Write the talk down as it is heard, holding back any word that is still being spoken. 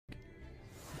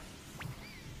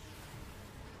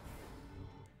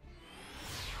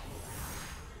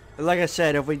Like I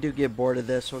said, if we do get bored of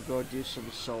this, we'll go do some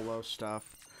solo stuff.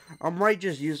 I might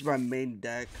just use my main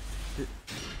deck.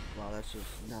 Wow, that's just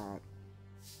not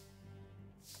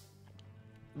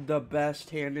the best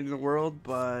hand in the world,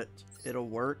 but it'll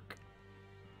work.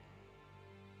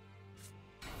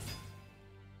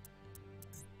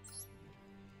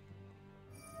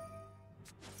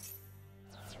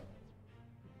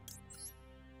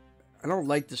 I don't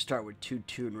like to start with 2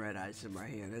 Toon Red Eyes in my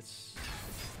hand. It's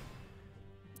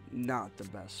not the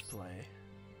best play.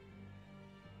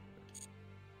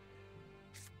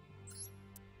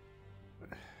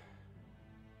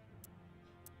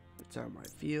 It's on my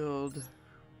field.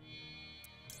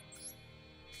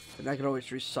 And I can always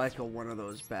recycle one of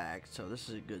those back, so this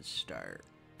is a good start.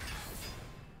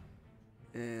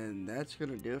 And that's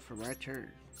going to do it for my turn.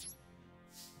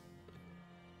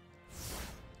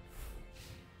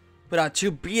 Put out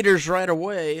 2 beaters right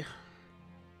away.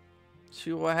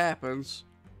 See what happens.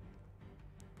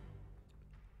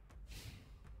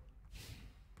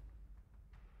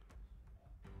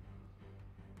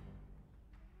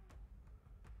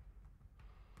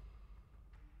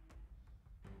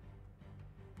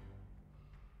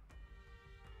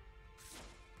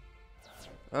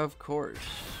 Of course.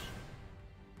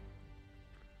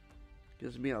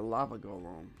 Gives me a lava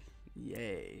golem.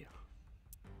 Yay.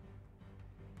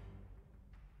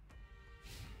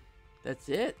 That's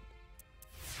it.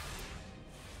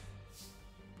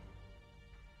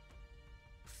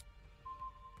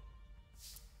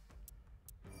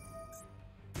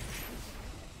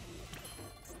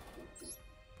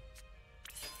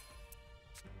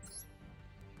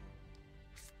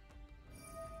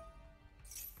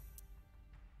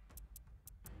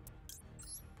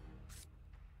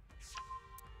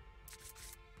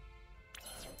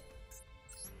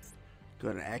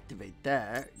 Going to activate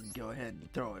that. Go ahead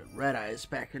and throw it Red Eyes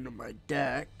back into my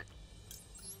deck.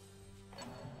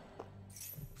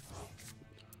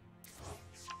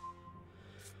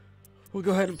 We'll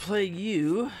go ahead and play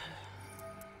you.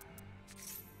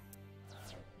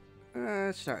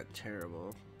 It's not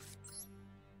terrible.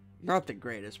 Not the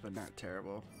greatest, but not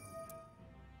terrible.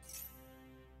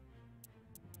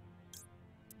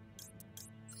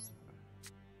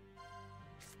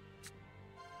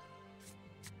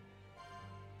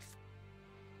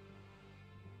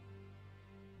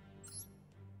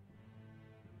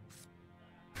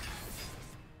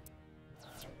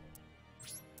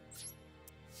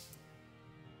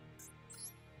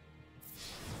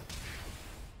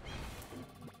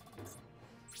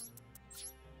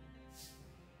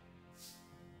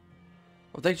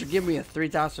 Well, thanks for giving me a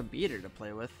 3,000 beater to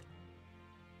play with.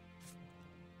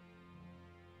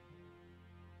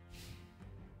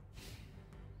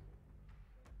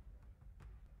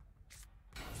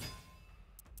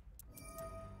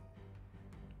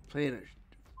 Playing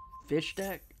a fish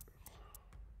deck?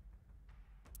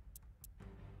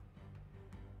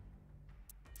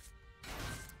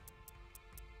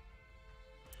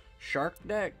 Shark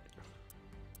deck?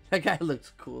 That guy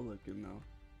looks cool looking though.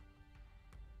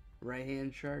 Right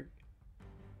hand shark?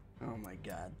 Oh my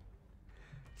god.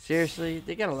 Seriously?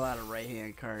 They got a lot of right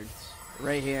hand cards.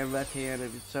 Right hand, left hand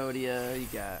of Exodia. You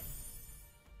got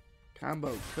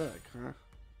Combo Cook, huh?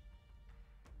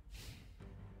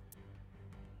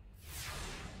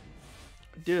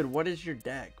 Dude, what is your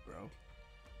deck, bro?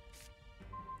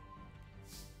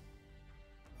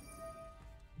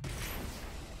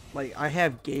 Like, I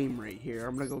have game right here.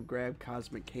 I'm gonna go grab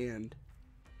Cosmic Hand.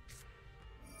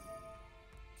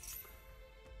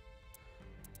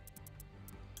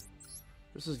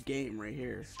 This is game right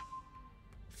here.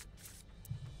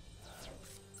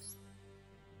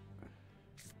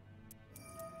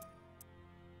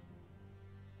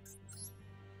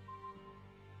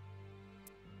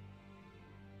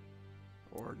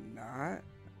 Or not.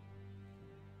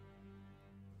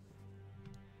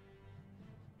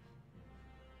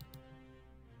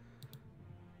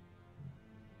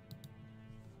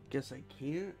 Guess I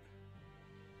can't.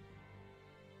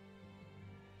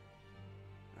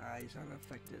 Ah, he's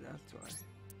unaffected, that's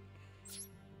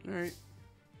why. Alright.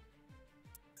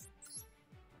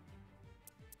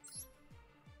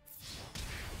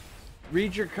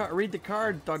 Read the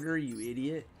card, Thunder, you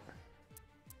idiot.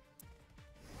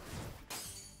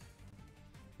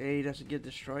 Hey, he doesn't get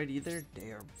destroyed either?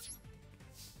 Damn.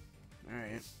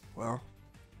 Alright, well.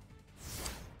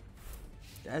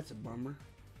 That's a bummer.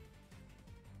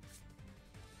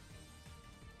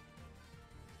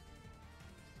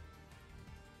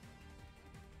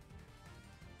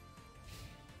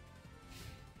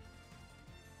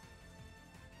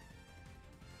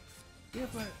 Yeah,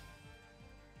 but...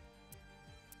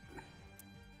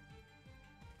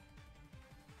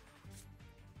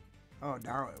 Oh,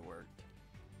 now it worked.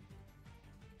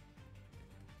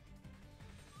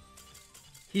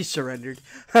 He surrendered.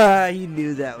 He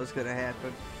knew that was going to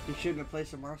happen. He shouldn't have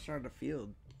placed a monster on the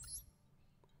field.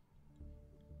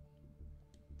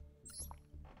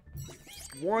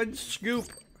 One scoop.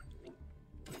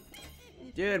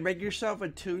 Dude, make yourself a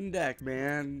Toon deck,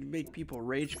 man. Make people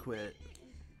rage quit.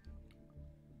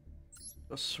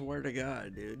 I swear to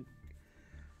God, dude.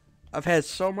 I've had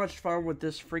so much fun with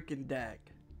this freaking deck.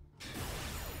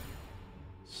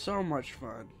 So much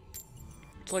fun.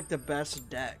 It's like the best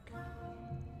deck.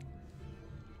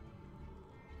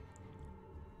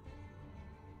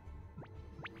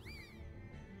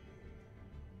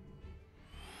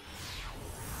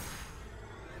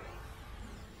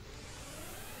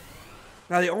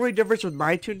 Now the only difference with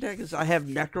my Toon deck is I have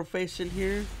Necroface in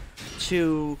here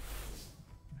to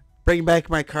bring back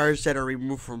my cards that are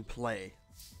removed from play.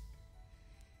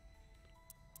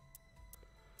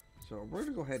 So we're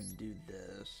gonna go ahead and do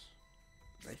this.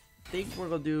 I think we're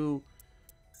gonna do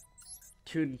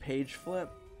Toon page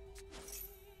flip.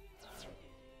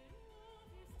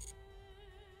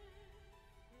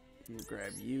 I'm gonna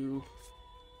grab you.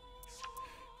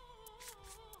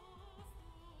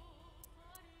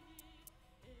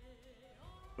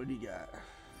 What do you got?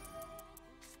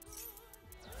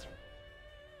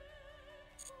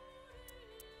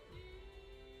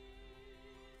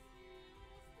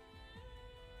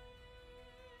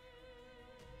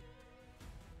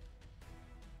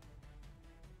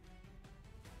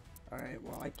 Alright,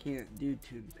 well I can't do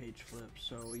Toon page flip,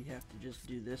 so we have to just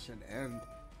do this and end.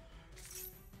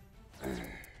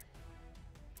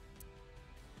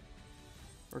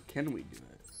 Or can we do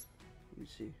it? Let me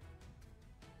see.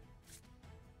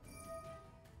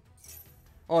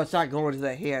 Oh, it's not going to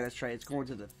the hand, that's right, it's going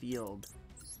to the field.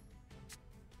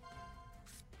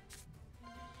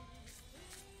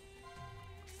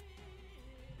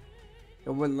 It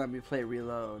wouldn't let me play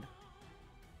reload.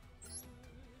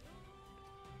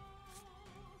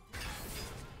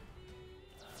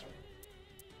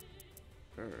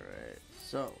 Alright,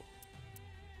 so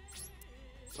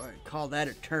go ahead and call that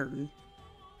a turn.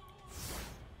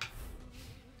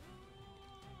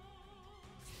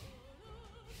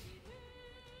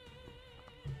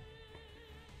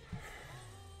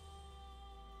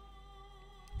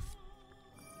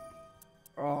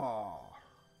 Oh.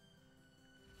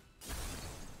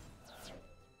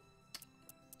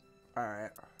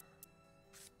 Alright.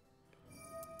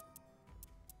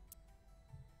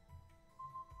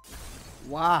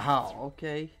 Wow,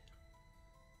 okay.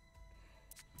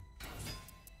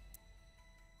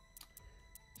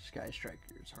 Sky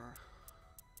Strikers, huh?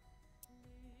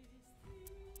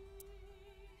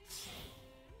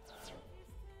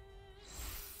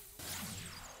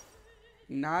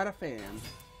 Not a fan.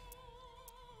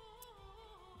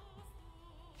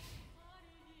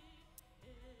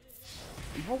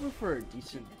 I'm hoping for a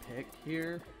decent pick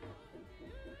here.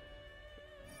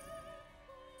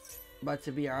 But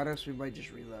to be honest, we might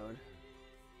just reload.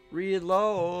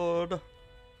 Reload!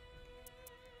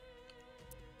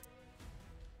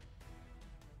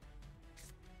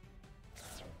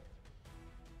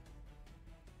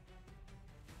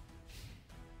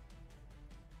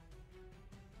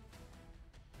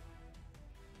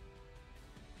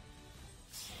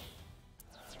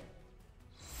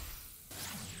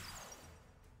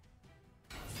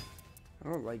 I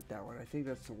don't like that one. I think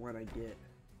that's the one I get.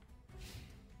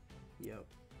 Yep.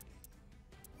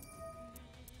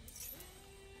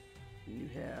 You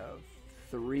have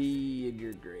 3 in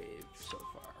your grave so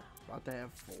far. About to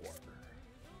have 4.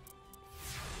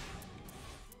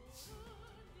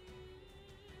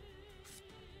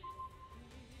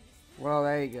 Well,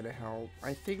 that ain't gonna help.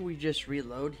 I think we just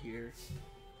reload here.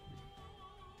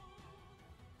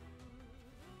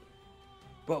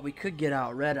 But we could get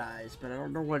out Red Eyes, but I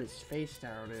don't know what his face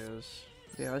down is.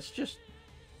 Yeah, let's just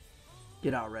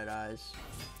get out Red Eyes.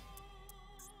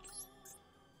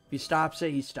 If he stops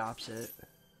it, he stops it.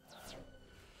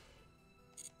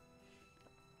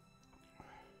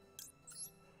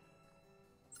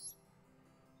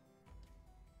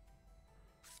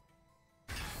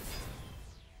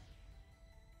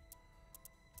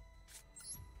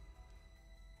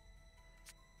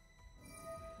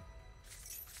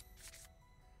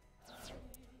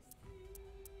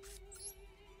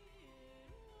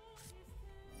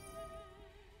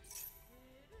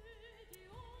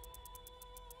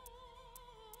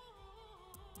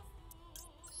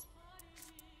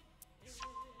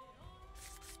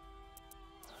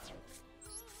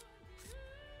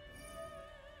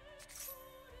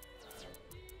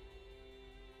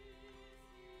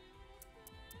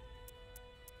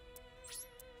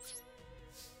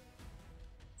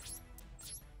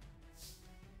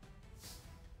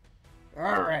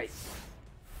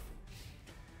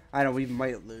 I know we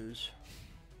might lose.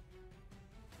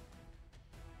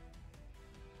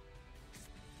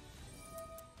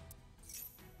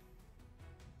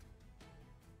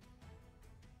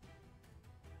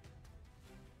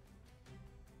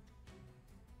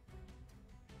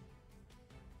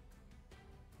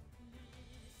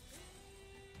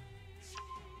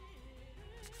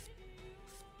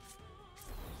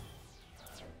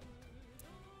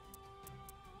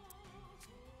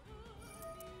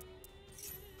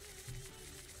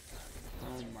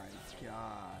 Oh my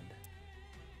god.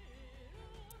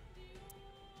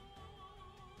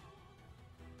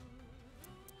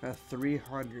 A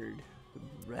 300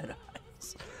 red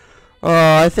eyes. Oh,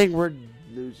 I think we're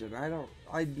losing.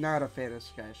 I'm not a fan of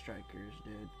Sky Strikers,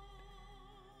 dude.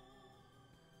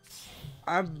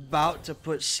 I'm about to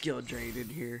put skill drain in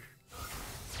here.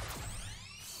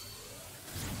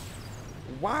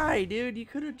 Why, dude? You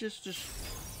could have just...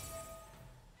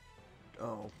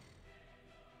 Oh.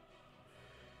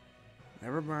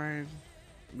 Never mind.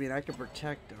 I mean, I can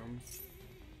protect them.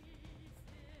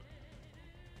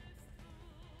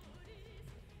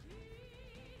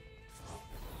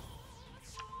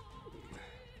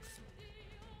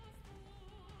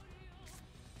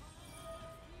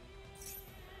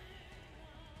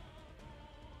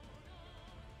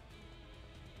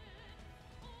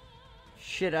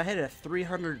 Shit, I had a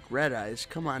 300 red eyes.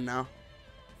 Come on now.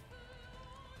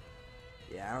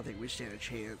 Yeah, I don't think we stand a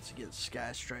chance against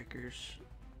Sky Strikers.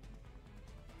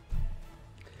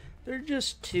 They're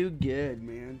just too good,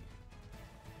 man.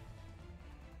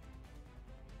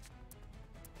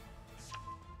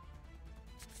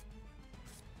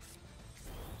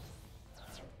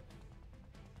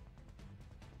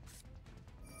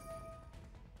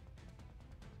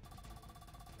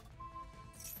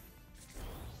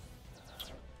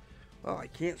 Well, I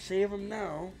can't save him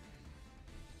now.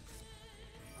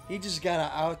 He just got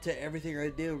out to everything I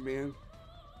do, man.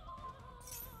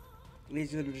 And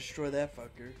he's gonna destroy that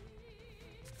fucker.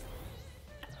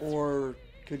 Or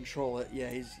control it. Yeah,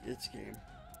 it's game.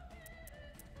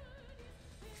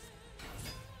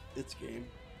 It's game.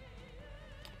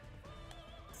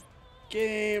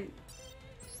 Game.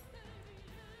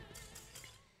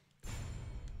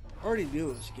 Already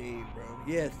knew it was game, bro.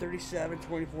 Yeah, 37,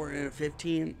 24, and a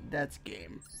 15. That's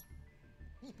game.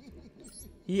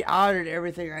 He honored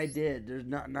everything I did. There's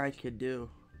nothing I could do.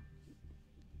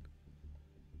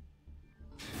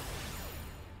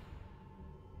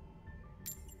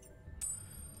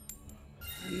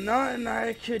 Nothing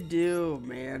I could do,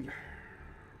 man.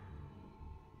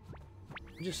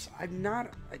 I'm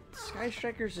not... Sky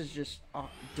Strikers is just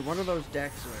one of those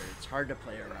decks where it's hard to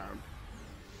play around.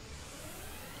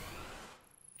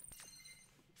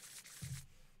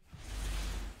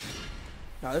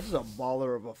 Now, this is a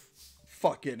baller of a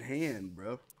fucking hand,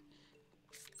 bro.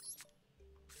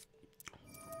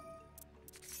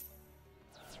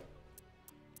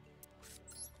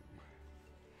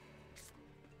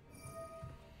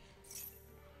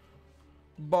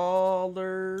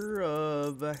 Baller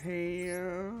of a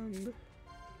hand.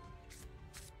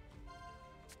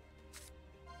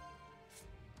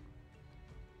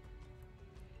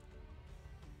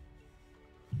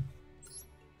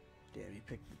 Damn, he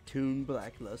picked the Toon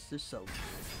Blackluster Soldier.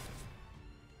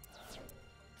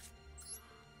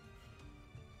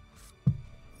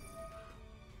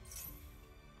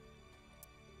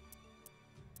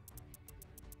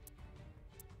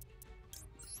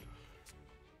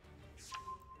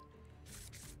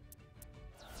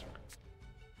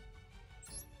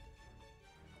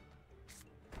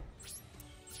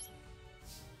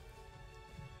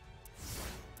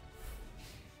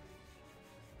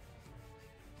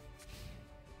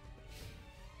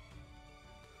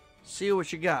 See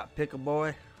what you got, Pickle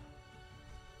Boy.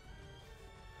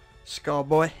 Skull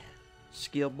Boy.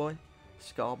 Skill Boy.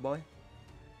 Skull Boy.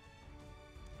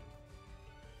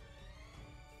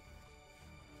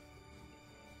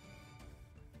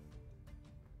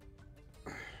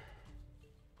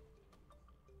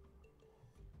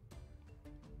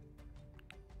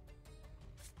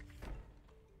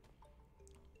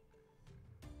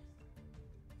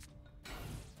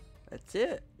 That's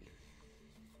it.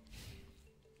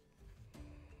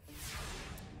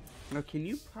 Now, can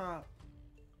you pop?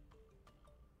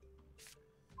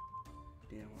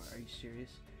 Damn, are you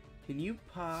serious? Can you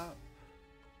pop?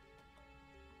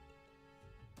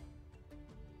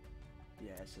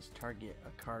 Yeah, it says target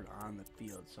a card on the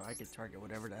field, so I can target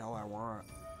whatever the hell I want.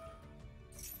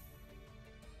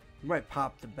 I might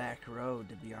pop the back row,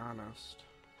 to be honest.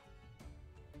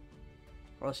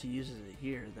 Unless he uses it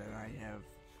here, then I have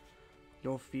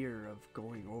no fear of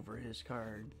going over his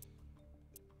card.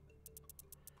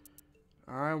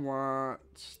 I want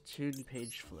Toon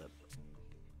Page Flip.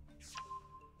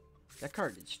 That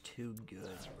card is too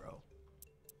good, bro.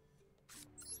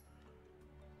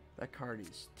 That card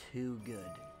is too good.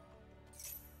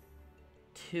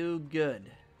 Too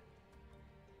good.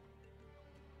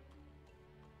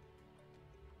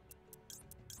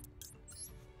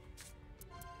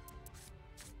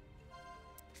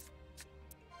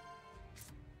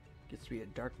 Gets me a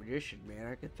Dark Magician, man.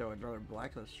 I could throw another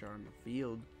Blackluster on the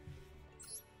field.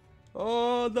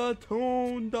 Oh, the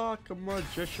Toon Dark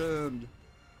Magician.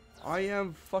 I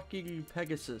am fucking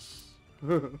Pegasus.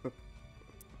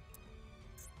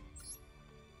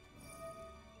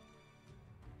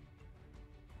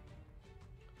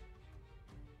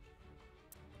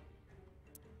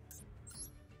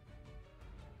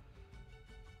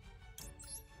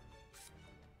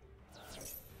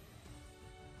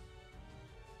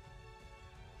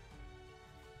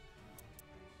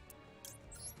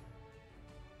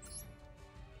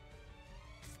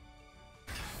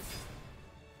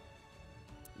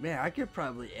 Man, I could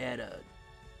probably add a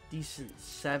decent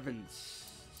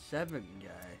 7/7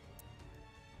 guy.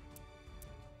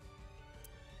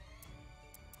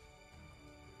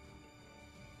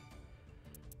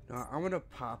 No, I'm gonna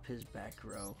pop his back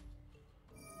row.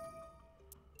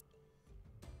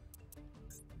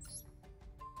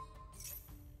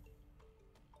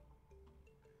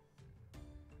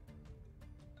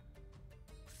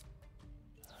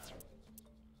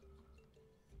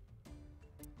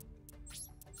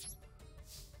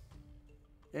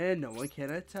 And no one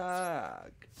can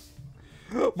attack.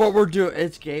 But we're doing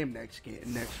it's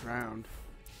next round.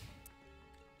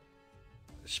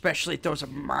 Especially if there's a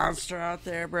monster out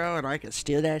there, bro, and I can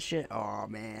steal that shit. Oh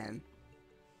man.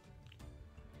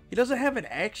 He doesn't have an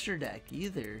extra deck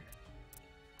either.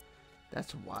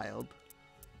 That's wild.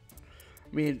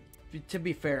 I mean, to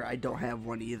be fair, I don't have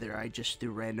one either. I just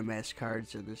threw random ass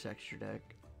cards in this extra deck.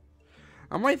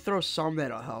 I might throw some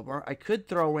that'll help. I could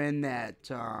throw in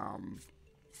that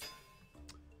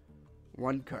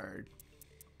one card.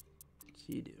 What's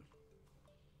he do?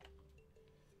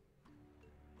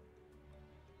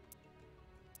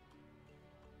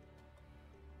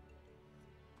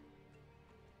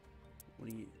 What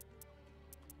do you?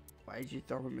 Why did you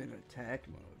throw him in attack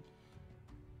mode?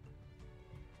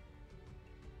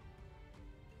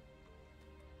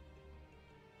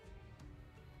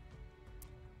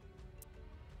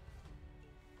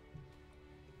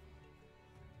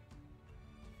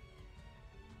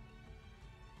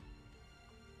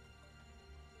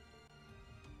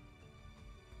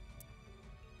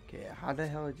 Okay, how the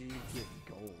hell did you get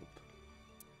gold?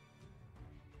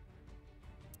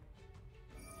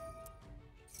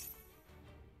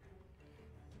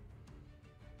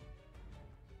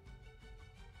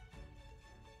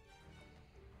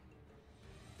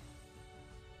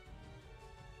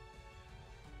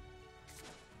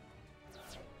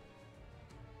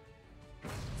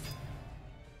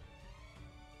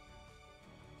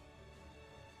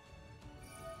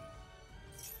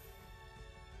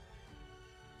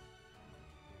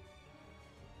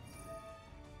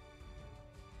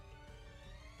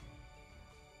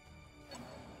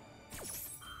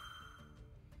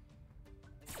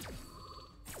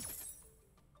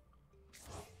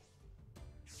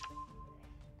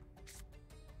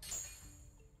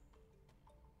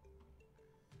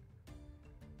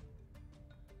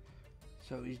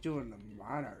 So he's doing the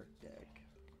Monarch deck.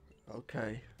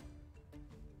 Okay.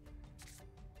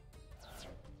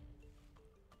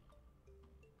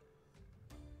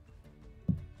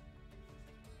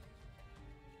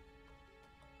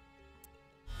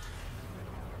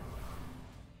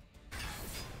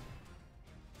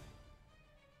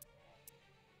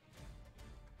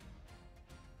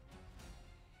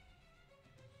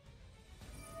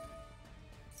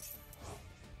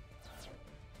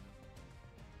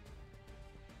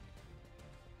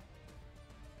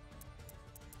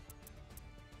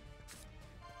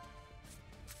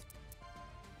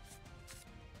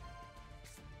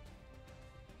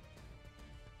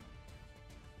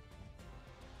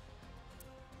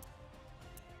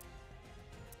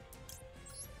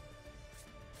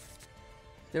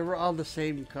 They were all the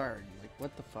same card. Like,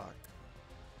 what the fuck?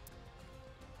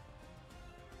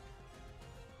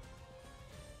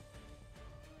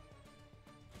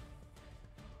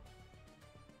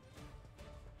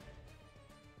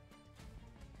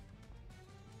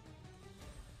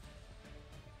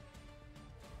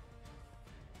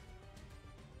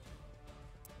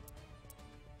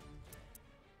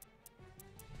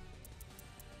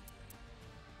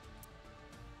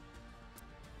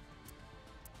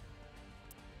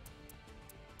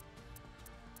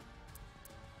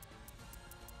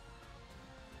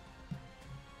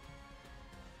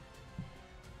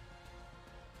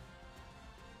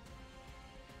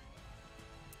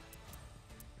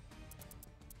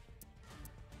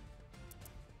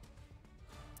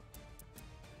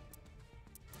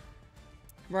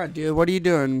 Come on, dude. What are you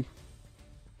doing?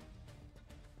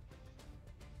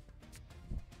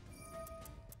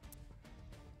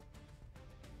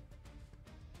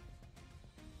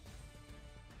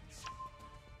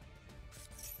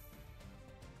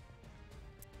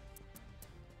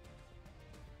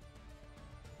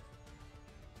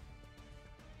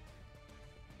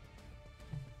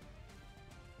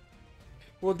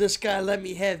 Will this guy let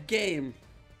me have game?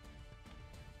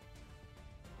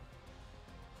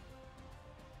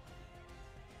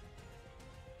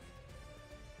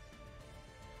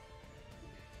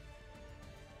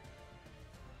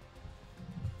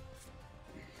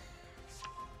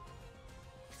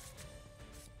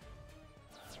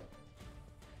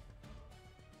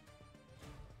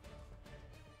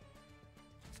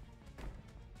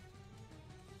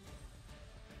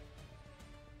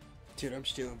 Dude, I'm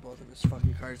stealing both of his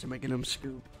fucking cards and making him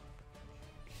scoop.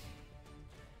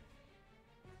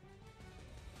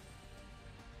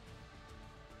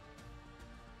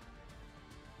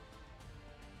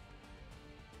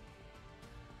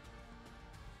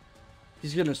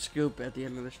 He's gonna scoop at the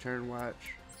end of this turn,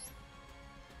 watch.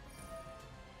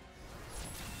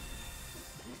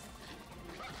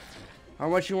 How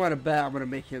much you want to bet I'm gonna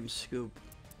make him scoop?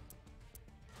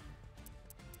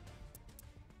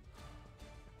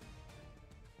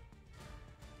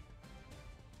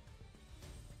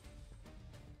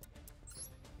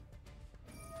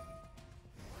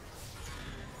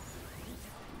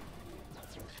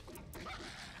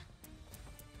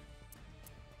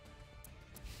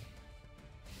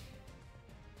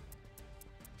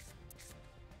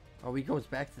 Oh, he goes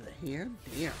back to the hand?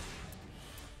 Damn.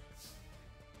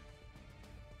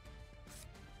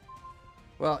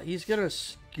 Well, he's gonna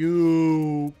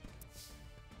scoop.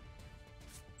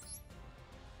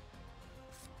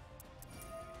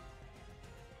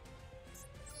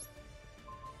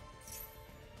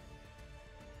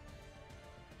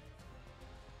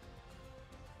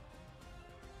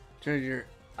 Turn your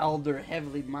Elder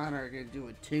Heavily Monarch into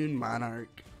a Toon Monarch.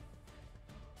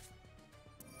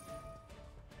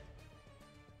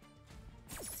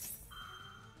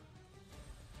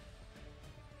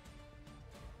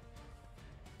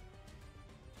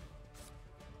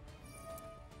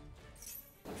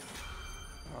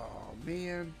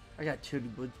 Man, I got 2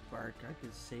 wood bark. I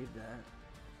could save that.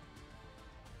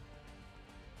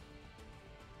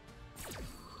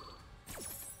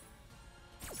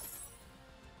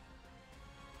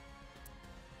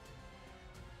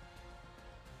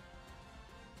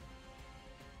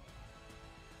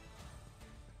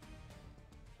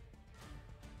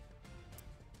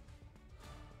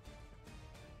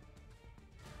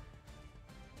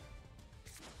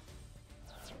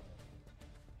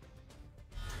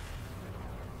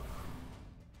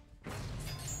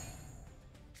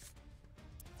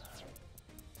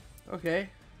 Okay.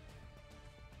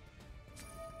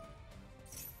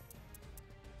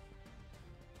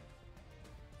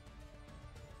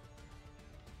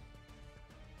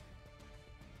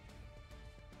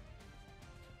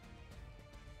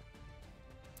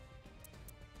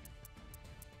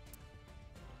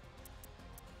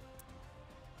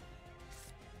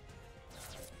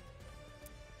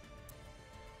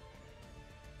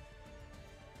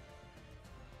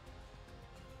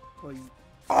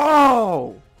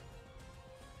 Oh!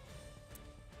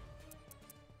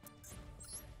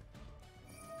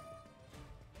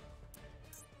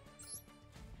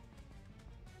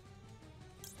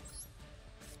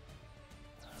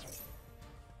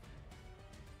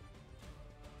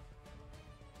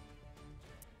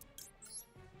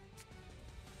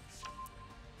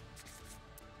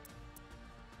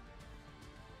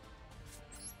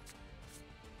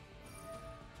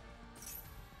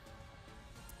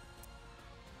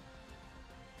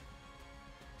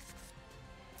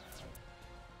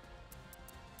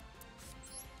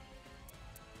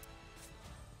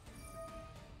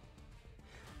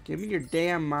 Give me your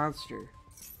damn monster.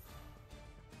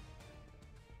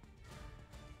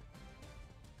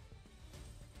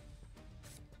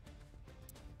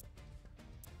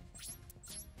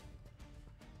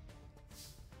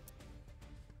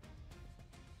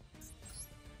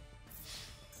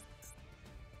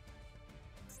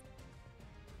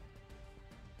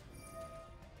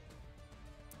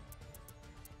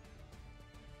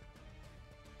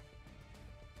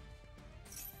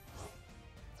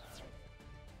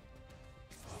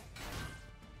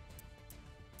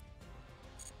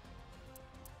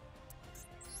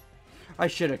 I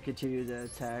should have continued the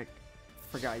attack.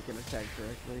 Forgot you can attack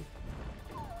directly.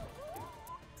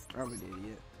 I'm an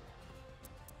idiot.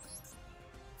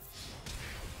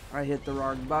 I hit the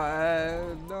wrong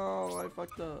button. No, I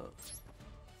fucked up.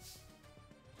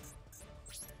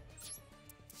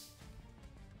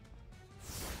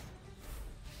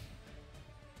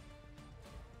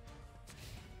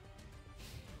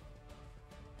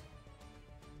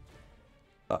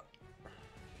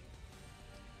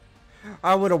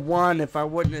 I would have won if I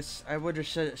wouldn't have. I would have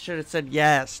should have said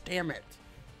yes. Damn it.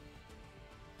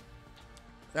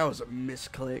 That was a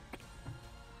misclick.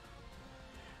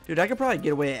 Dude, I could probably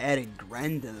get away with adding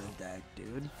Gren to the deck,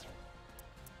 dude.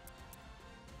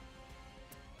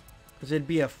 Because it'd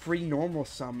be a free normal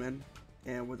summon.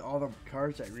 And with all the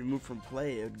cards I remove from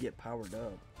play, it would get powered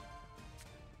up.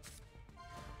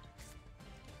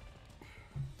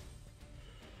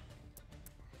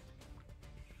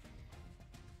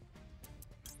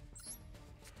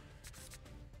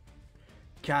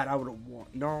 God, I would have won.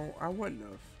 No, I wouldn't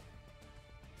have.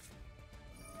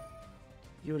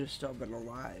 You would have still been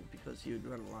alive because you would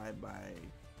have been alive by...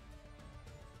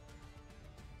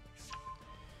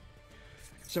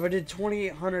 So if I did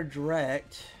 2,800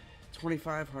 direct,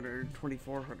 2,500,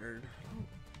 2,400.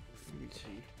 Let me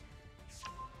see.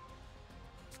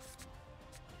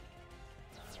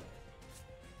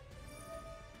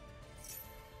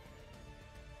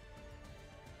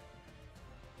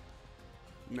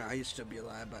 No, I used to be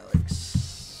alive by like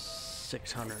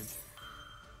 600.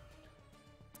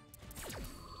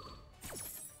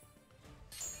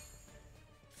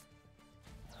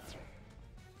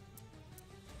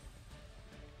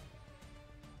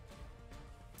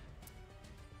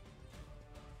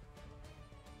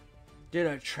 Dude,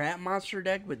 a trap monster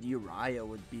deck with Uriah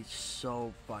would be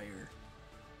so fire.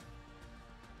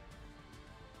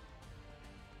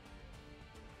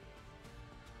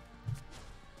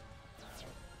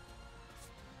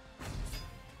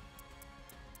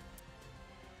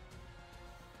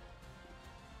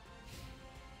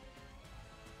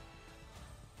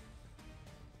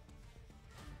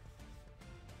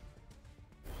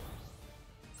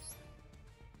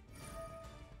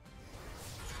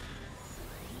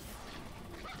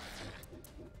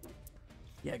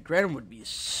 Yeah, Gren would be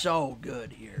so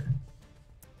good here.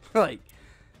 Like,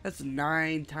 that's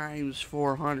 9 times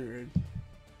 400.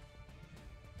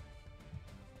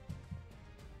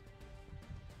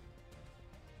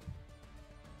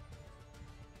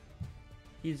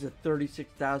 He's a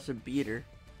 36,000 beater.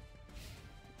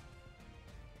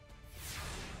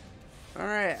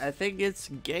 Alright, I think it's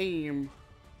game.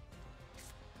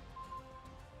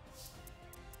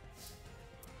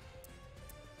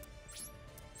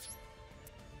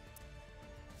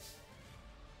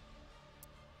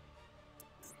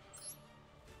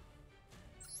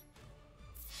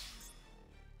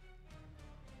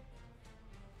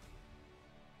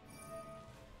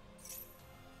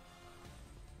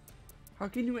 How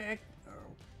can you act? Oh.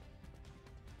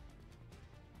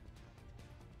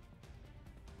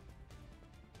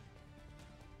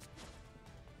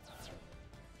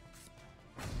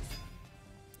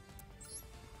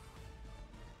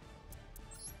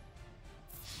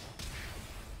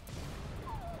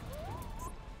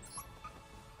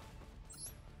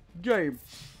 Game.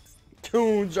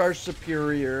 Toons are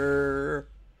superior.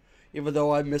 Even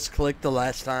though I misclicked the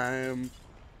last time.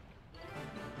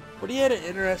 But he had an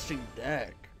interesting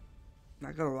deck.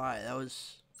 Not gonna lie, that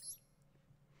was...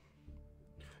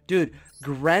 Dude,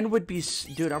 Gren would be...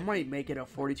 Dude, I might make it a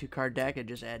 42 card deck and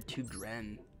just add 2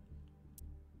 Gren.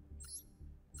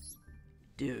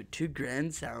 Dude, 2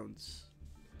 Gren sounds...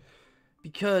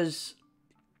 Because...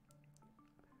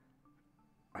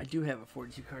 I do have a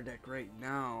 42 card deck right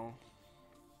now.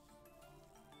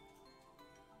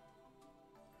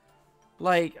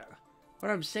 Like,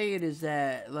 what I'm saying is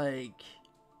that, like...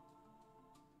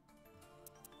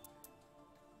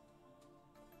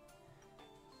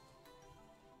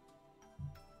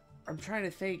 I'm trying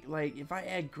to think, like, if I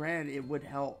add Gren, it would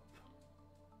help.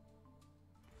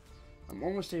 I'm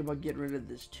almost thinking about getting rid of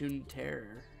this Toon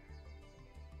Terror.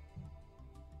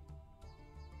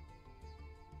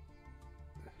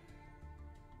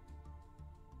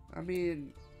 I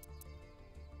mean,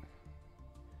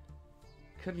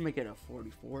 could make it a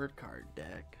 44 card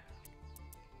deck.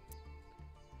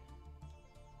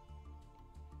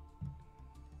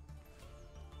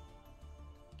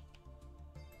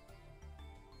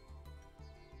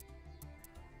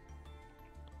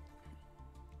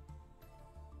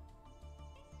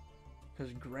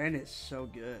 Because Gren is so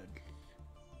good.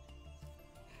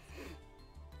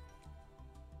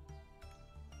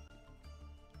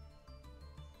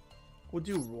 We'll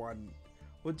do one.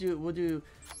 We'll do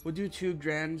 2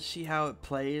 Gren, see how it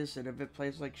plays, and if it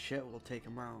plays like shit, we'll take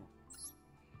him out.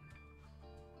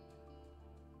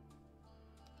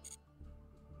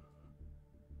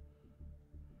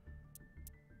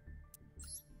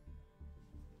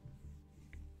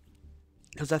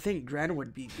 Because I think Gren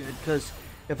would be good, because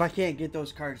if I can't get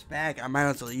those cards back, I might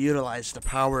as well utilize the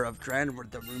power of Gren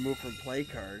with the remove from play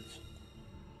cards.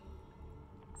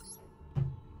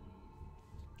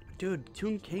 Dude,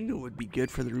 Toon Kingdom would be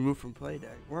good for the remove from play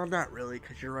deck. Well, not really,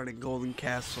 because you're running Golden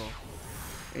Castle.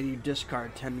 And you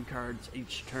discard 10 cards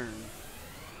each turn.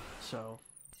 So.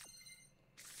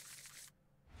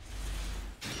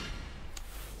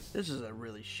 This is a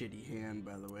really shitty hand,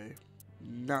 by the way.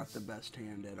 Not the best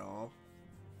hand at all.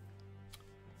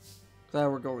 Glad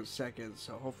we're going second,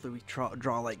 so hopefully we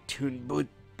draw like Toon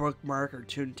Bookmark or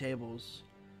Toon Tables.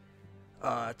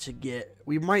 To get.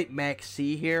 We might max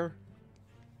C here.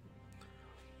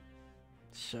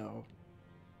 So.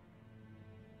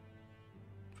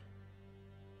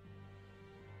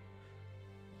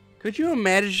 Could you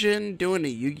imagine doing a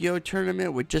Yu-Gi-Oh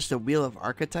tournament with just a wheel of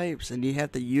archetypes and you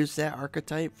have to use that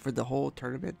archetype for the whole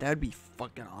tournament? That'd be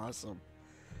fucking awesome.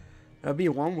 That'd be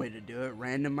one way to do it.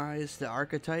 Randomize the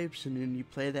archetypes and then you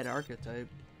play that archetype.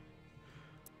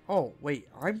 Oh, wait.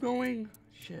 I'm going?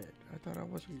 Shit. I thought I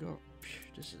wasn't going.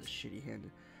 This is a shitty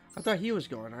hand. I thought he was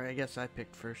going. I guess I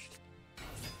picked first.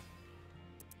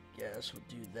 Guess we'll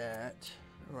do that.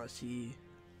 Unless he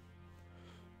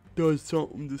does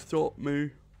something to stop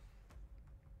me.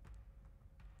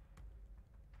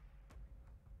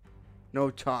 No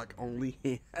talk, only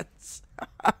hands.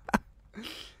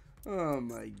 Oh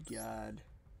my god.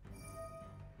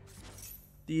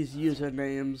 These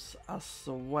usernames, I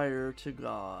swear to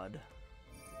God.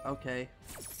 Okay.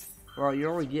 Well,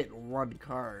 you're only getting one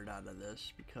card out of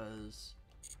this because...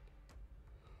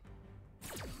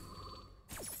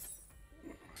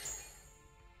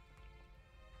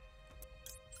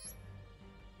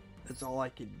 That's all I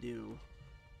can do.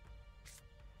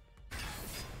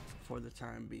 For the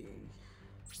time being.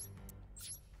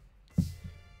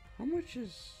 How much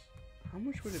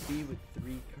would it be with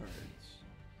 3 cards?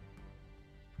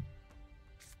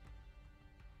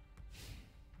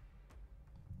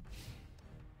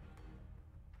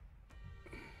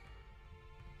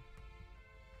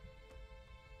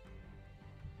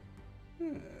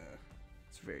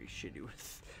 It's very shitty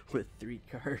with 3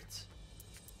 cards.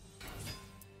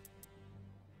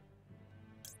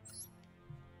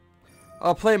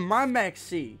 I'll play my Max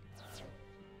C.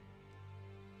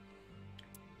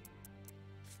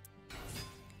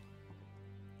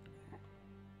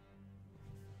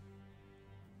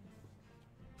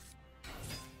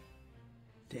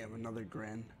 Damn, another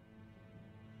Gren.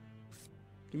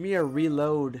 Give me a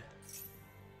reload.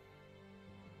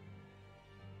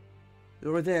 The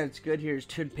only thing that's good here is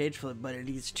Toon Page Flip, but it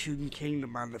needs Toon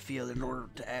Kingdom on the field in order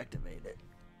to activate it.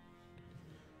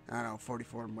 I don't know,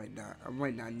 44 might not. I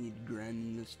might not need Gren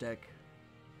in this deck.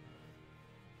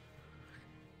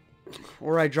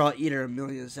 Or I draw Eater of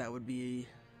Millions, that'd be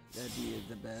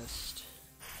the best.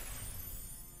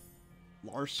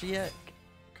 Larsiek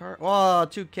card? Oh,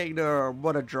 Toon Kingdom,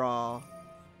 what a draw.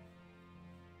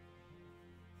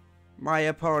 My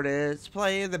opponent's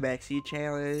playing the Maxi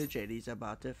Challenge and he's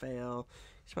about to fail.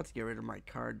 He's about to get rid of my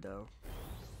card though.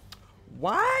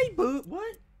 Why boot?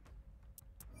 What?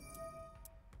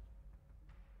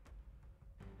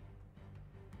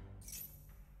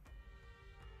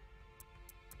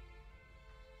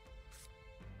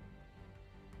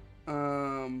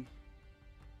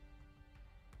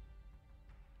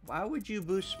 Why would you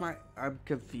boost my... I'm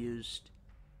confused.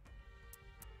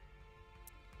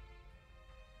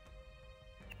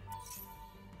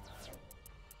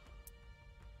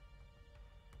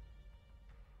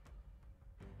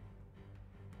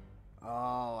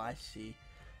 Oh, I see.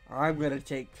 I'm gonna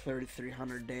take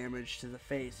 3,300 damage to the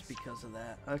face because of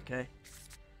that. Okay.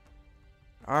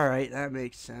 Alright, that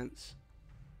makes sense.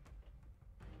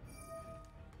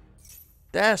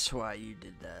 That's why you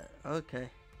did that. Okay.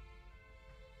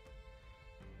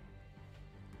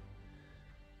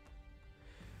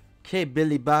 Okay,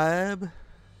 Billy Bob.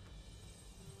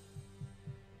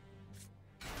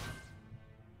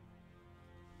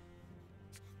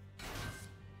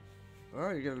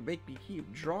 Well, you're gonna make me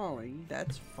keep drawing.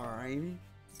 That's fine.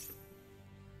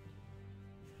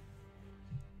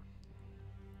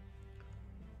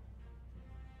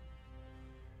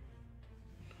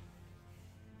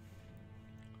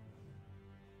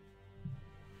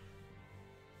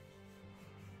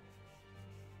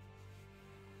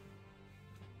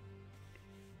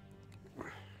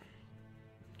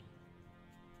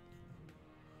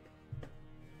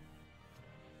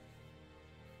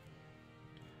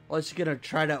 Well, it's gonna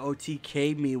try to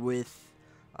OTK me with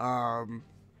that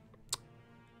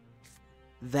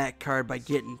card by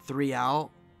getting 3 out,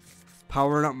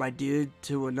 powering up my dude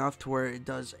to enough to where it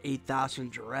does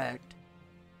 8,000 direct.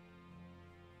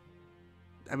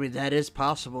 I mean, that is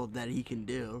possible that he can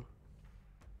do.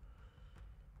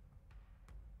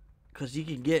 Because he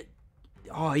can get...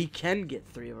 Oh, he can get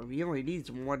 3 of them. He only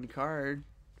needs 1 card.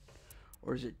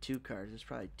 Or is it 2 cards? It's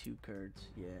probably 2 cards.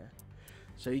 Yeah.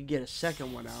 So you get a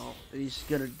second one out. And he's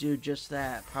going to do just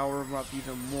that. Power him up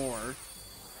even more.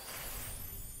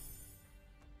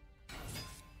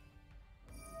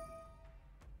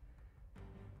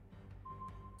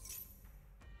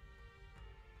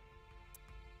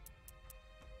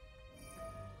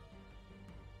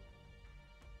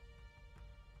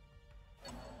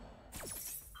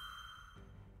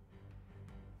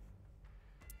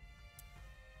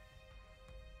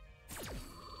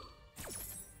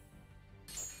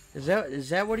 Is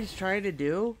that what he's trying to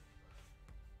do?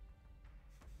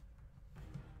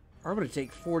 I'm gonna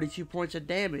take 42 points of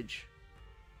damage.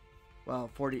 Well,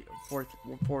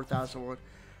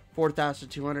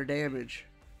 4,200 damage.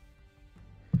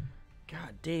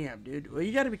 God damn, dude. Well,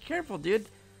 you gotta be careful, dude.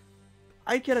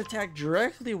 I can attack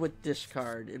directly with this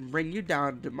card and bring you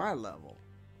down to my level.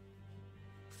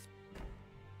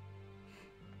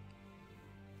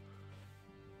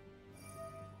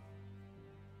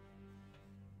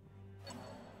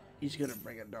 He's gonna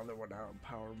bring another one out and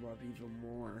power him up even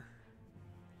more.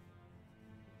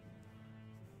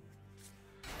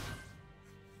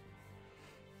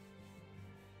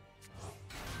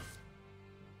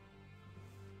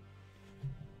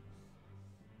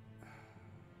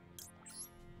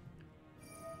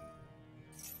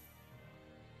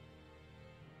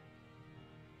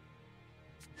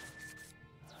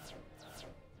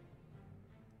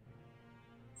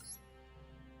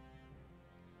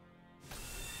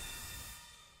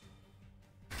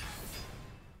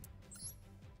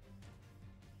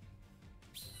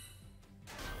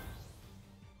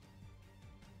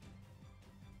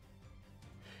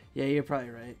 Yeah, you're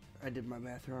probably right. I did my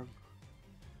math wrong.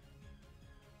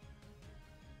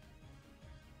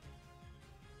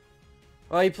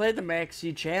 Well, he played the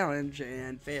Maxi Challenge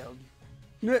and failed.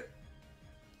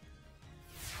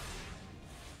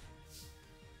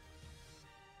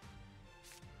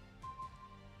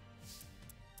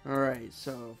 Alright,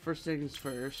 so first things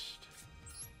first.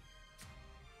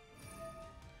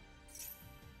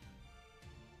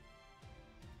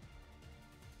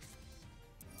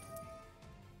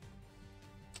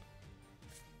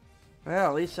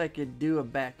 Well, at least I could do a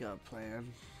backup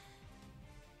plan.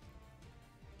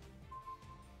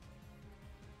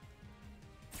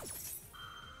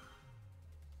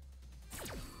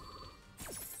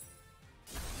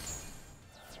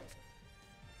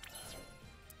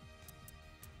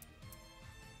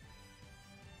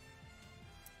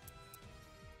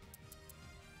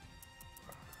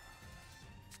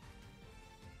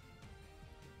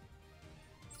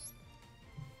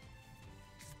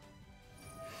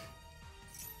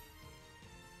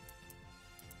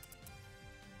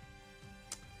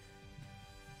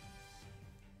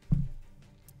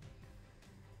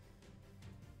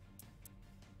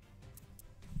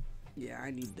 Yeah,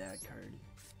 I need that card.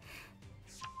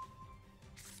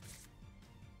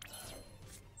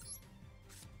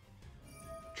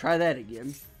 Try that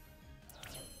again.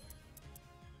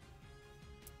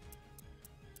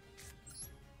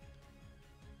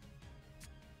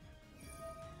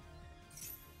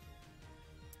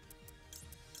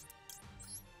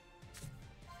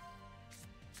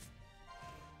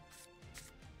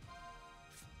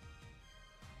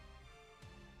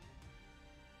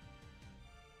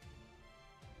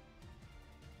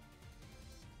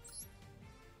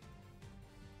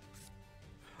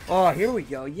 Oh, here we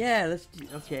go. Yeah, let's do,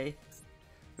 okay.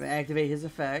 I'm gonna activate his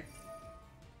effect.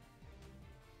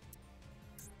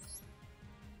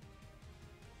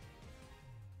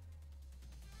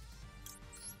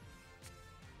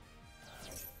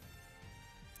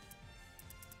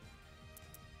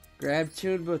 Grab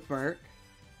Toon Bookmark.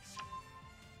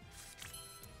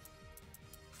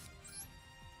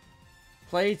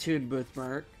 Play Toon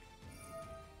Bookmark.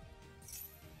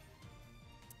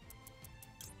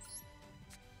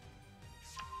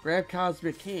 Grab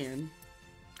Cosmic Hand.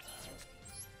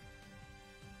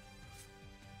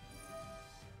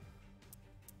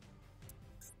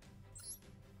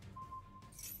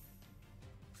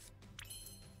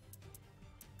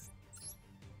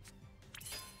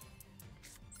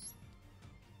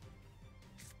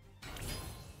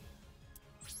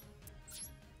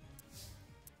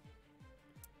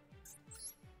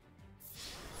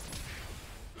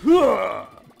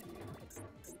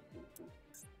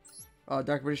 Oh,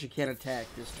 Dark Magician can't attack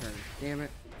this turn. Damn it.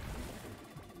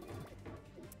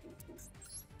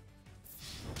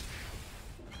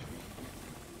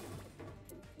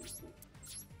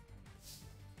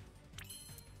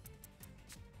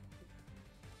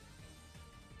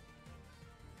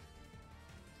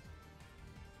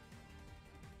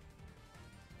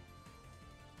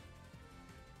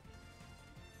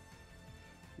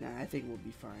 I think we'll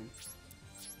be fine.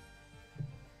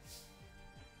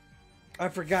 I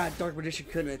forgot Dark Magician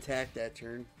couldn't attack that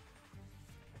turn.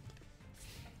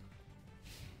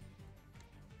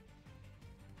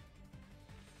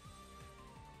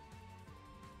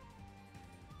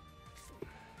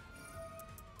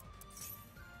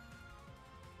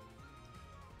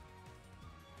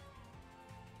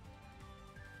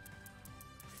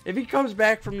 If he comes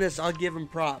back from this, I'll give him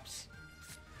props.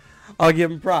 I'll give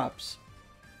him props.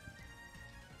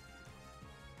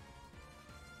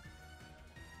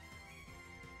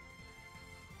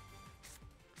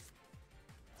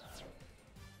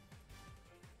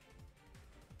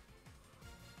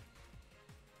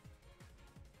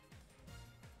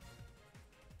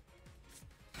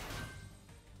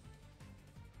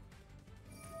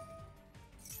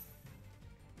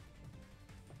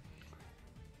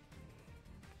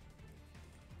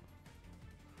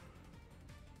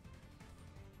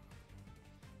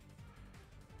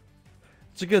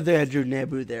 It's a good thing I drew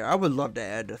Naboo there. I would love to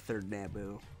add a third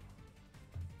Naboo.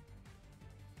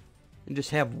 And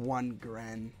just have one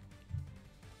Gren.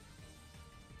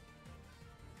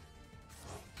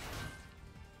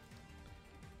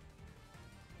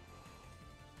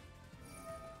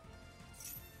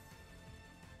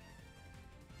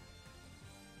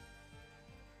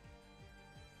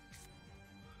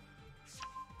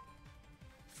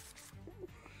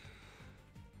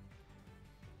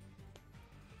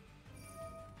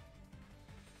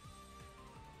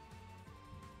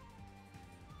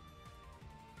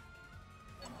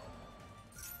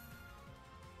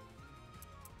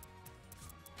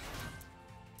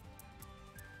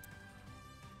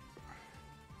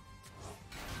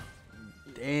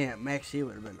 Damn, Maxie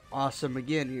would have been awesome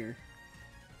again here.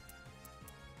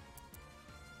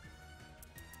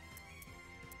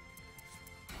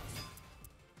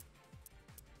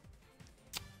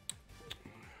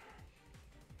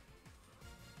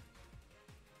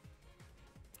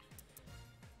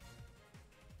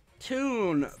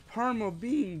 Toon, Parma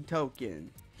Bean token.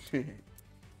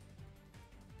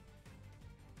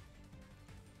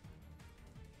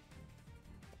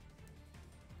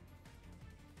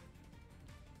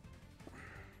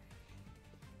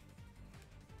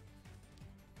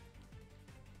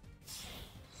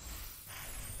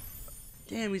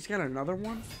 Damn, he's got another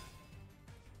one?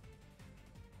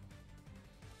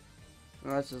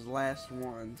 Well, that's his last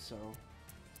one, so...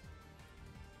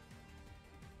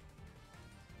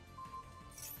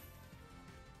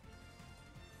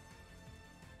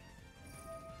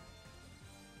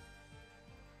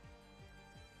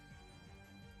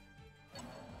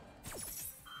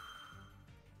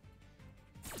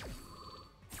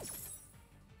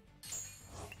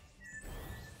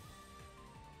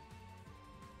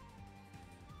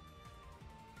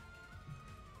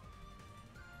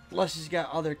 Unless he's got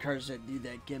other cards that do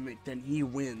that gimmick, then he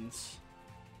wins.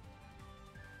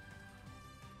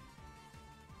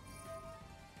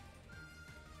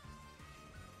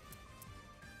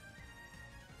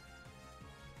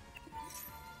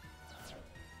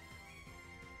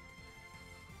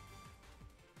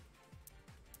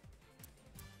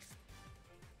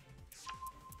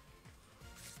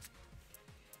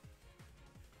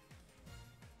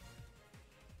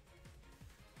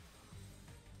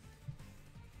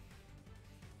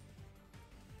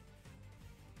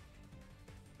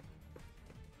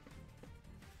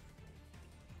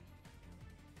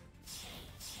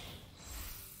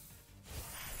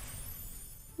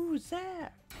 Who's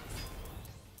that?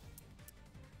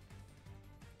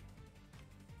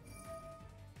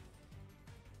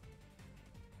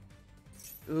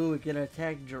 Ooh, it can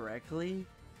attack directly?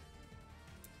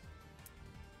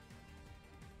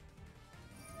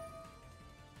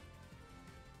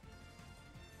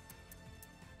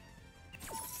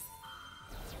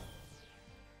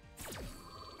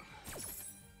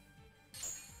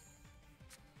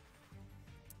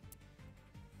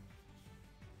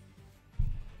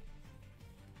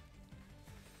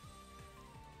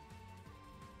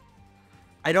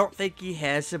 I don't think he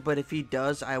has it, but if he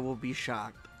does, I will be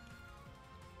shocked.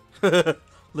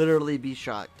 Literally be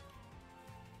shocked.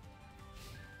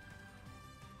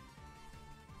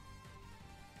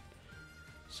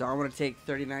 So I'm going to take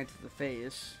 39 to the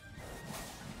face.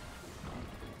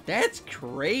 That's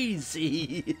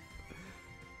crazy.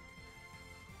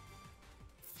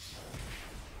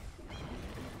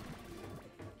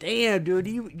 Damn, dude,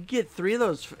 you get two of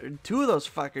those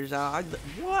fuckers out.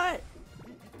 What?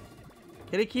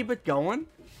 Can it keep it going?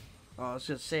 Oh, I was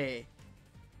gonna say,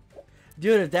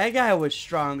 dude, if that guy was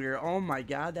stronger, oh my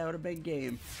god, that would have been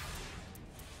game.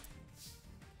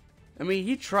 I mean,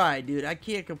 he tried, dude. I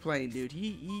can't complain, dude.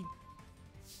 He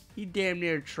He damn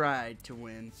near tried to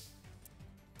win.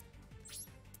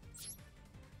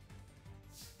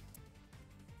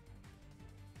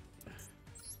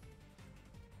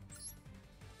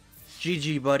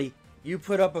 GG, buddy. You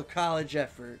put up a college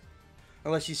effort.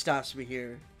 Unless he stops me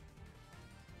here.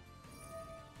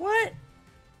 What?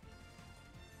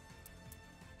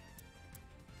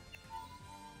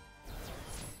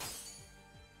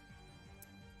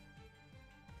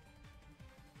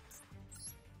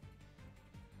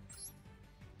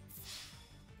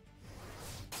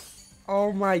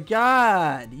 Oh my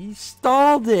god. He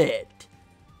stalled it.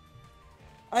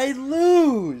 I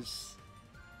lose.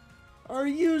 Are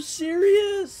you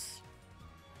serious?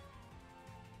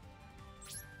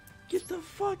 Get the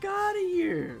fuck out of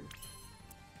here.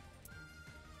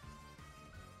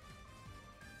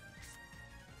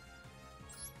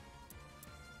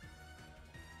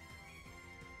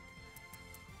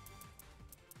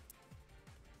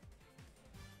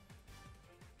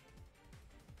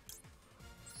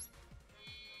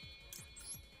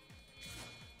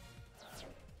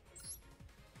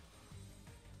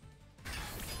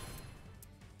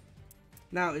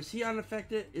 Now, is he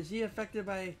unaffected? Is he affected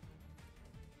by...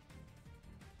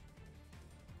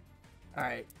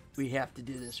 Alright, we have to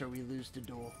do this or we lose the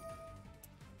duel.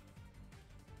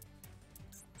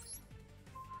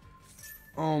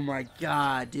 Oh my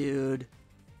god, dude.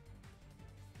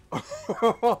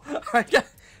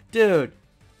 Dude.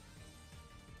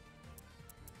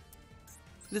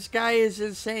 This guy is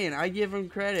insane. I give him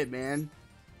credit, man.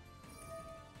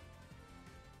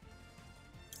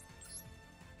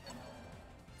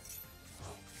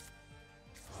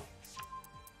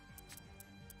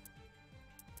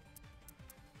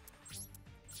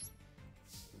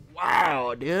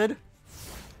 Wow, dude.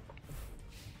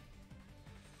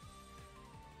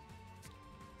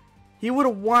 He would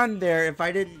have won there if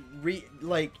I didn't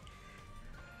like...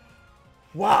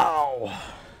 Wow.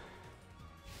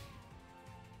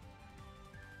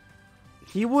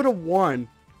 He would have won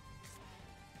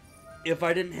if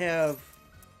I didn't have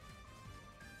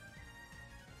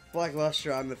Black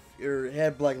Luster on the... or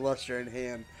had Black Luster in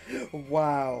hand.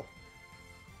 Wow.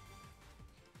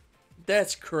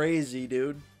 That's crazy,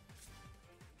 dude.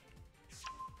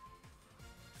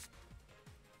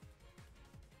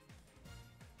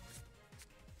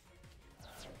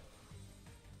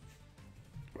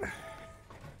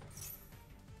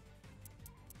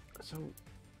 So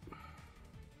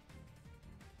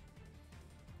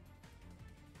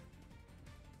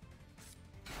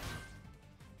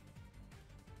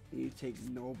you take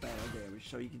no battle damage,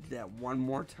 so you can do that one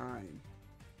more time.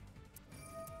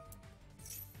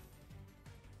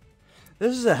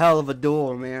 This is a hell of a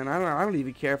duel, man. I don't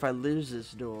even care if I lose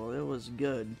this duel. It was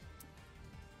good.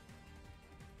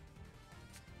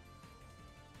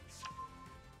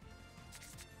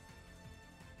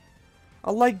 I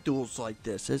like duels like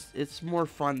this. It's more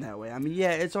fun that way. I mean,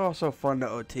 yeah, it's also fun to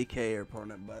OTK your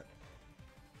opponent,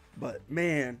 but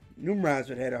man, Numerons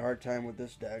would have had a hard time with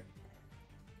this deck.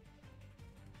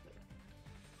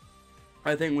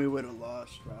 I think we would have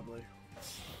lost probably.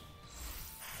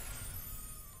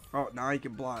 Oh, now he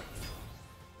can block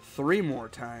 3 more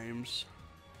times.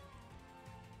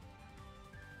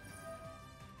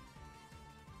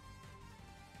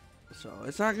 So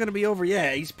it's not gonna be over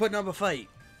yet. He's putting up a fight.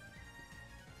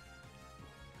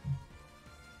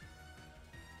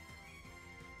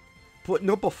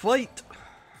 Putting up a fight.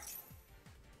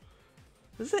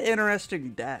 This is an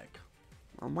interesting deck.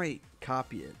 I might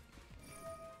copy it.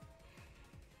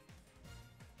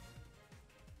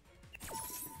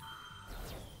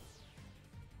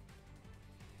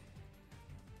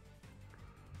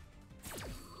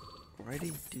 Why did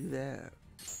he do that?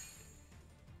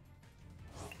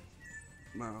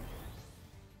 No.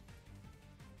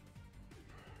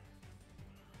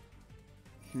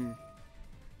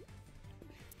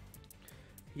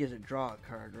 He has to draw a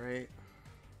card, right?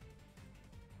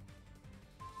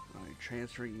 Alright,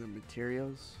 transferring the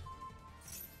materials.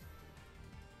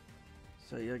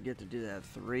 So you'll get to do that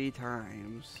 3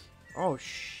 times. Oh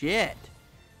shit!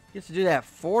 He gets to do that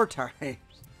 4 times.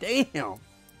 Damn!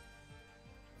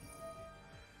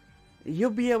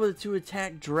 You'll be able to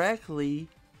attack directly.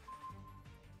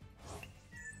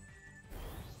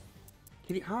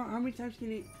 Can he, how many times can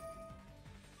he?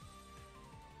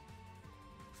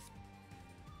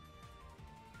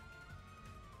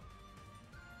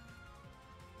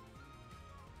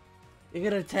 You're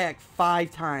gonna attack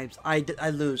 5 times. I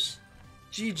lose.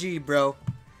 GG, bro.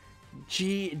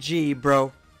 GG,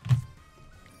 bro.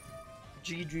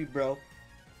 GG, bro.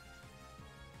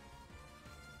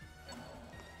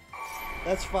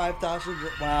 That's 5,000.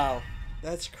 Wow.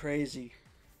 That's crazy.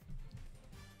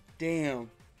 Damn.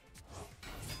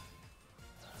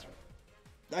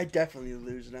 I definitely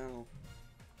lose now.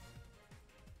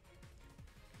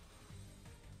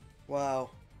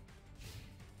 Wow.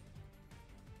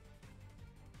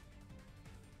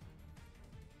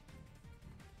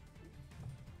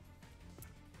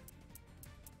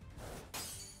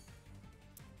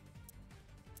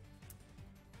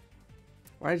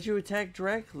 Why did you attack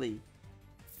directly?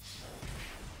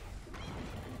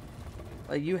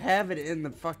 Like, you have it in the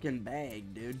fucking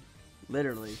bag, dude.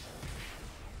 Literally.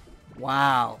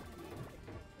 Wow.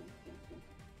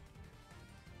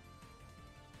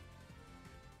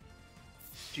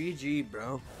 GG,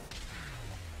 bro.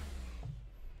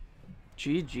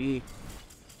 GG.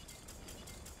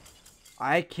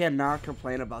 I cannot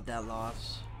complain about that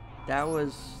loss. That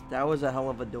was a hell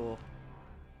of a duel.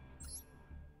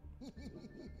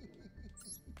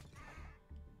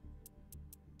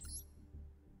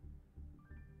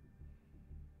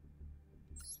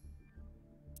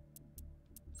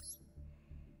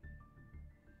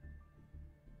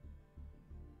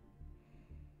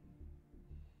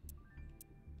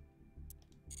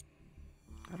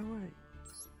 How do I...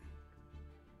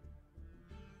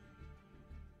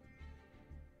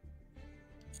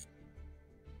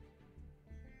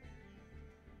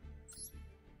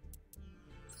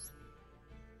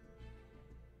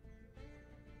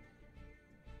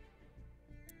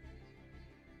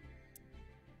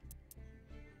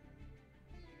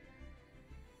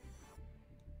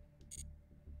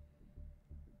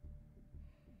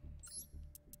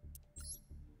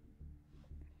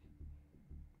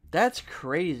 That's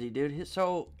crazy, dude.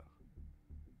 So...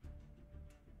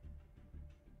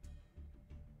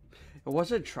 It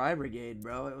wasn't Tri-Brigade,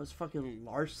 bro. It was fucking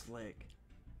Larslick.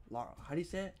 How do you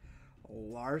say it?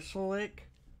 Larslick?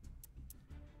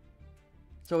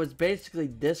 So it's basically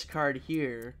this card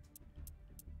here.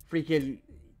 Freaking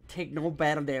take no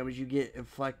battle damage, you get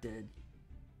inflicted.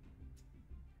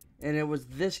 And it was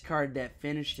this card that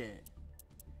finished it.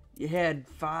 You had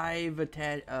five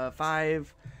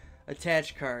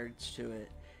attached cards to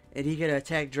it. And he could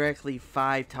attack directly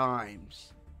 5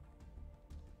 times.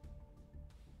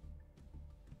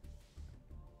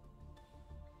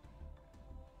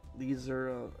 These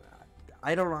are,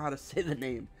 I don't know how to say the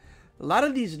name. A lot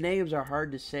of these names are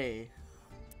hard to say.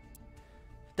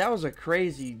 That was a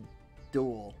crazy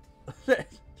duel.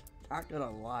 Not gonna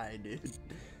lie, dude.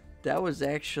 That was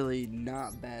actually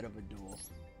not bad of a duel.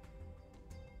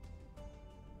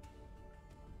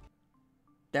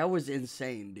 That was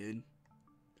insane, dude.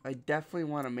 I definitely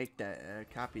want to make that,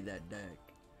 copy that deck.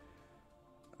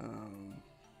 I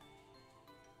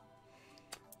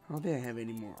don't think I have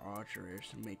any more archers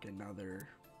to make another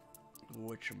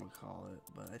whatchamacallit,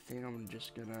 but I think I'm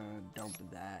just gonna dump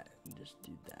that and just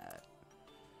do that.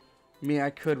 I mean, I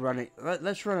could run it.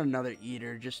 Let's run another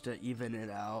eater just to even it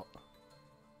out.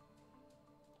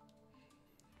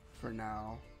 For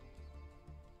now.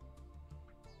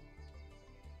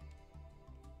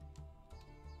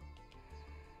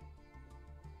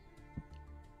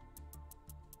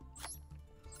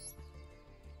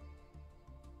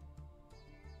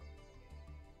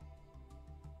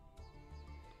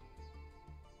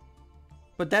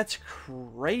 But that's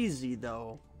crazy,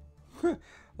 though.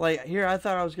 Like, here, I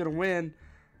thought I was going to win.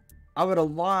 I would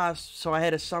have lost, so I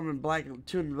had to summon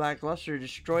Toon Blackluster,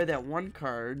 destroy that one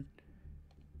card.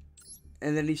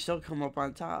 And then he still come up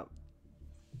on top.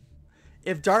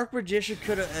 If Dark Magician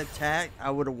could have attacked, I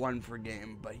would have won for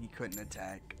game, but he couldn't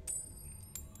attack.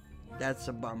 That's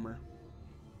a bummer.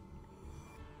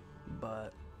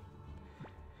 But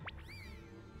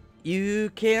you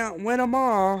can't win them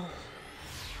all.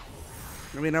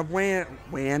 I mean, I've ran,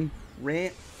 oh my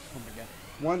god,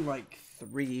 won like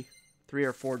three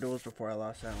or four duels before I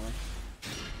lost that one.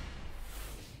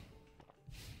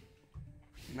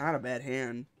 Not a bad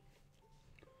hand.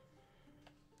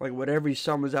 Like, whatever he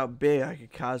summons out big, I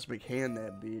could Cosmic Hand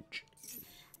that bitch.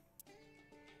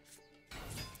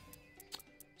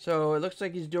 So, it looks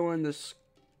like he's doing this,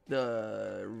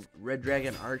 the Red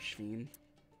Dragon Archfiend.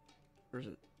 Or is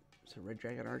it Red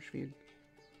Dragon Archfiend?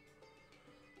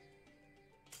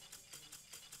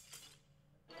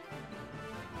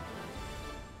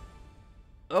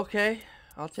 Okay,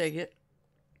 I'll take it.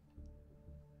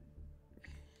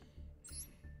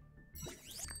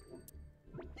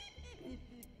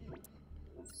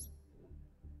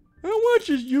 I watch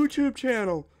his YouTube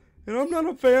channel, and I'm not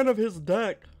a fan of his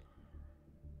deck.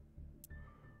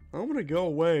 I'm gonna go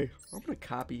away. I'm gonna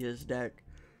copy his deck.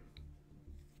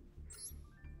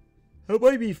 It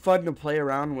might be fun to play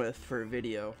around with for a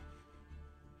video.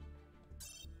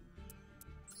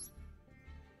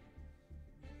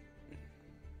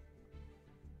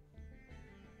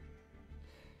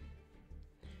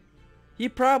 He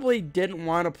probably didn't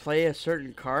want to play a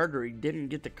certain card, or he didn't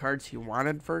get the cards he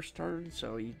wanted first turn,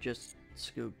 so he just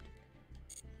scooped.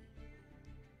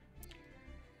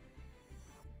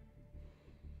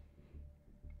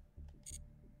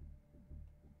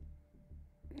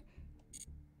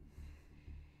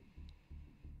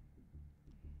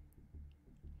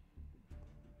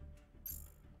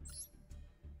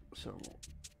 So,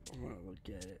 I'm gonna look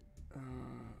at it.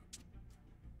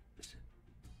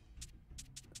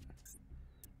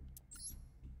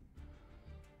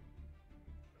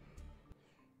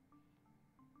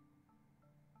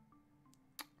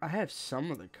 I have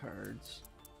some of the cards.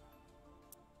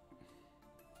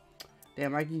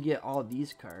 Damn, I can get all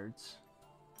these cards.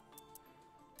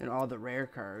 And all the rare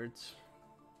cards.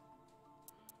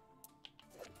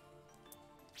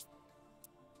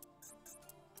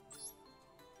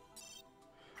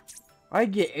 I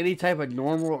get any type of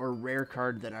normal or rare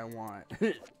card that I want.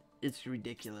 It's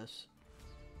ridiculous.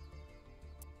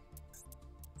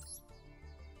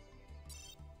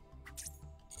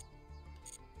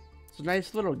 It's a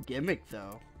nice little gimmick,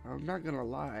 though. I'm not gonna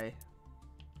lie.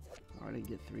 Oh, I didn't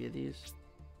get 3 of these.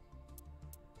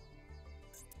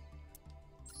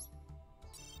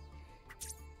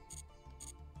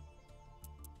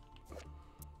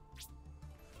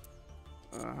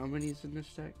 How many is in this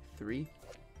deck? 3?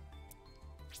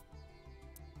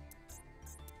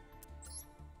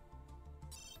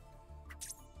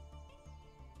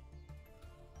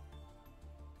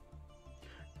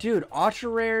 Dude, ultra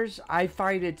rares, I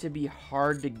find it to be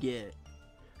hard to get.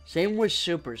 Same with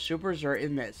supers. Supers are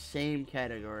in that same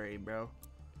category, bro.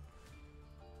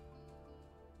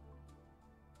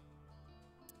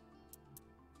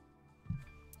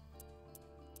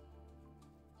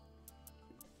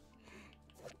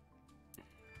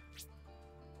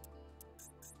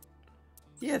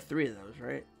 Yeah, 3 of those,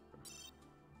 right?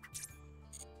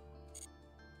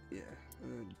 Yeah,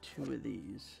 and then 2 of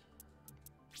these.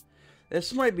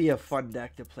 This might be a fun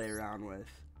deck to play around with.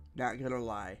 Not gonna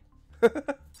lie.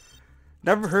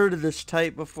 Never heard of this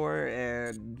type before,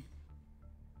 and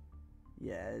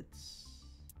yeah, it's...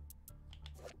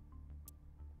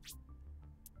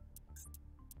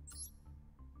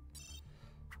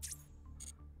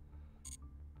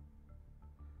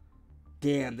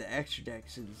 Damn, the extra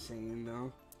deck's insane,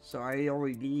 though. So I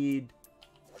only need...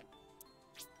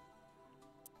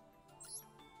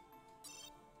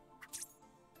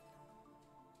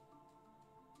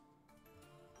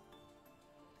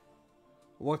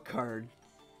 What card?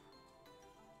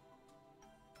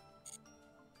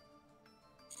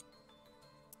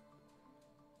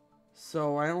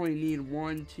 So I only need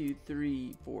 1, 2,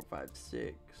 3, 4, 5,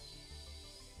 6,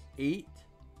 8.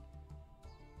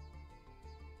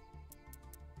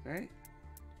 Right?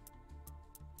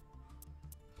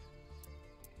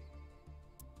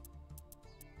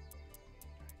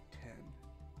 Ten.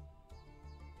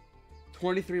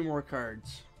 23 more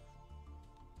cards.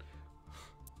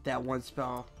 That one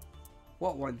spell.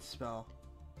 What one spell?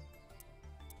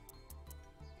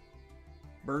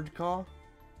 Bird Call?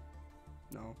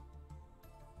 No.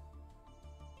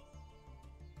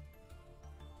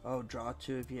 Oh, draw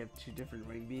 2 if you have 2 different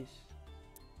ring beasts.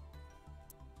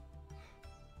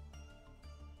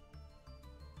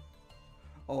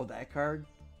 Oh, that card?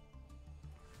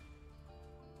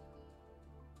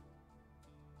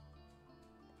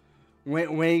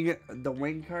 The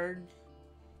wing card?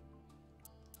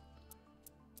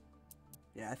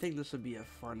 Yeah, I think this would be a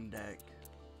fun deck.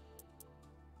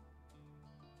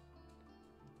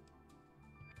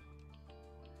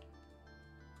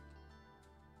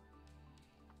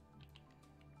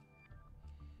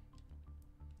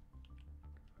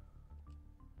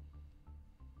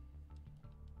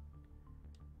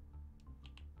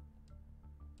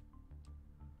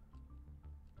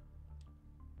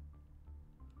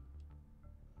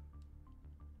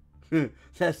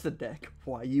 That's the deck.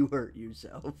 Why you hurt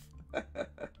yourself.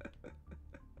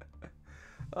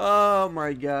 Oh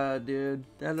my god, dude.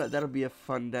 That'll be a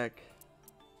fun deck.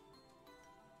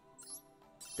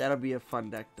 That'll be a fun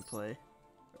deck to play.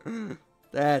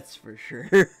 That's for sure.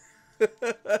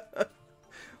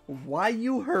 Why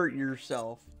you hurt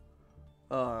yourself?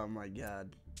 Oh my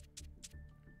god.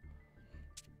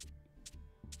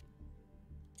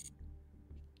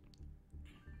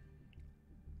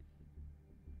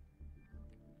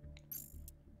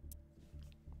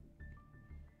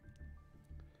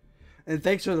 And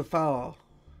thanks for the follow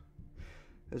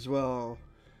as well,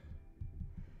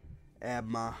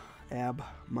 Abma.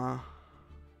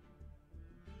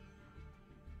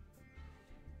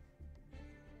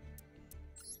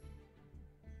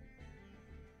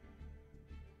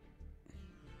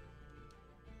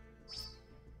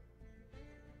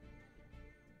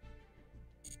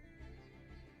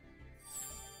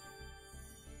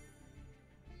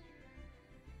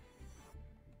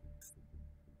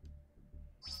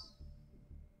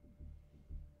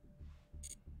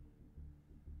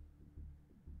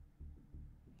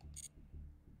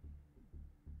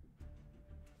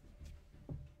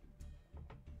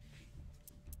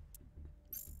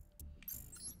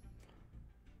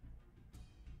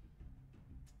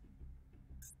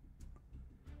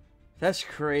 That's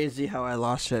crazy how I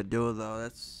lost that duel, though.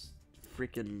 That's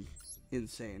freaking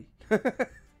insane.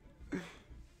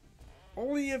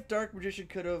 Only if Dark Magician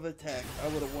could have attacked, I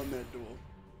would have won that duel.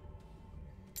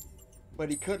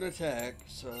 But he couldn't attack,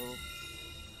 so...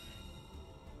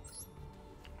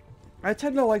 I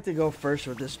tend to like to go first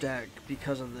with this deck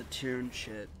because of the Toon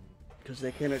shit. Because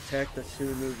they can attack as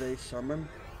soon as they summon.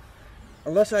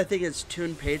 Unless I think it's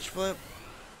Toon Page Flip,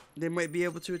 they might be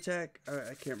able to attack.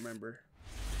 I can't remember.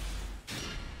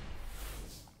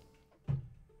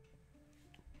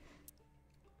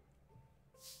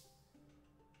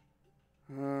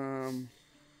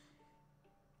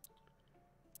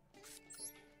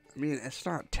 I mean, it's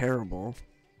not terrible,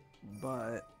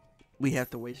 but we have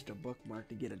to waste a bookmark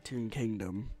to get a Toon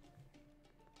Kingdom.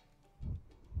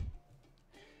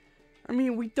 I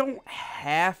mean, we don't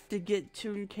have to get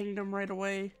Toon Kingdom right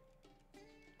away,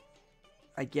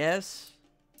 I guess.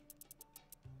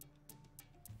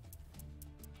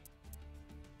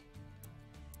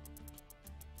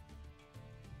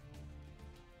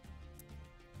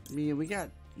 I mean, we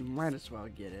might as well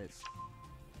get it.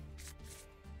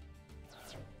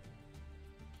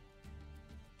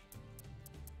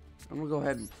 I'm gonna go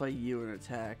ahead and play you in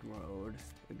attack mode.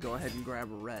 And go ahead and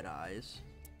grab a Red Eyes.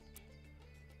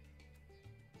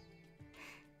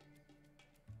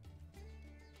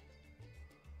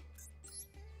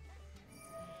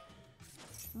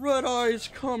 Red Eyes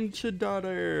come to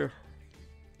daddy.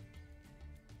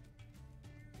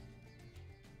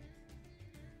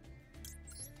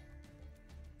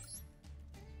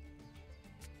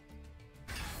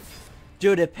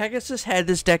 Dude, if Pegasus had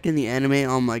this deck in the anime,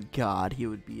 oh my god, he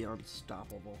would be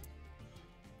unstoppable.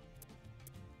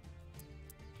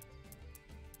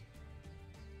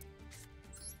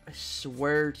 I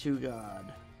swear to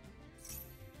God.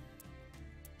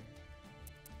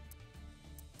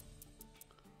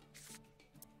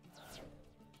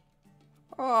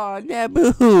 Oh,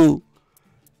 Naboo!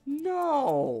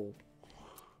 No!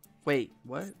 Wait,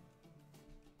 what?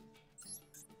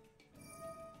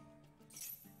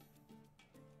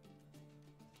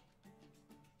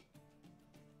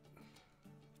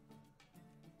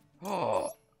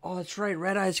 Oh, that's right.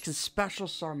 Red Eyes can special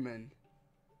summon.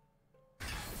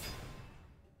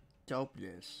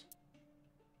 Dopeness.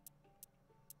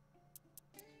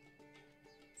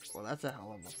 Well, that's a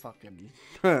hell of a fucking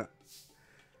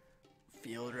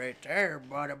field right there,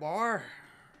 buddy boy.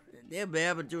 They'll be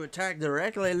able to attack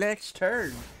directly next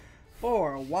turn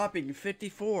for a whopping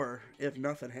 54 if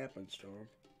nothing happens to him.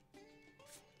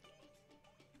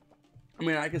 I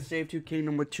mean, I could save Toon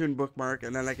Kingdom with Toon Bookmark,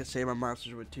 and then I could save my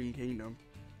monsters with Toon Kingdom.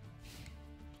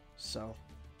 So,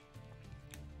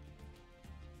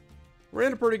 we're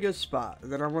in a pretty good spot.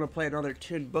 And then I'm going to play another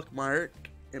Toon Bookmark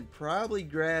and probably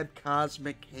grab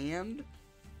Cosmic Hand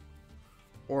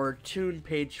or Toon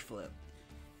Page Flip.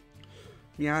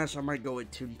 To be honest, I might go with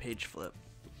Toon Page Flip.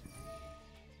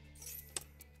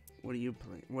 What are you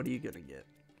playing? What are you going to get?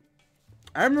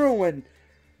 I remember when...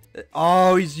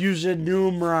 Oh, he's using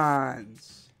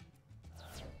Numerons.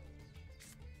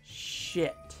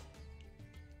 Shit.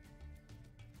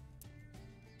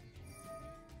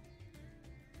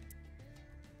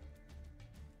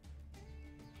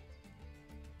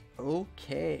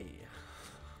 Okay.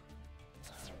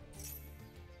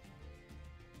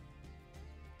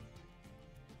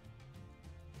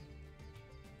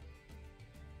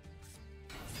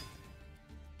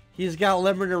 He's got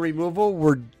limiter removal.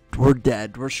 We're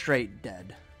dead. We're straight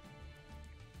dead.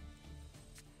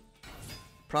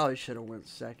 Probably should have went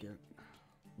second.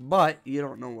 But you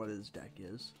don't know what his deck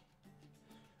is.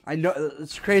 I know,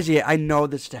 it's crazy. I know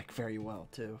this deck very well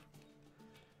too.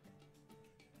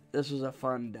 This was a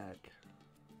fun deck.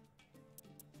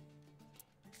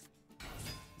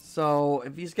 So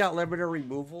if he's got limiter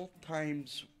removal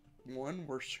times 1,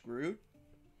 we're screwed.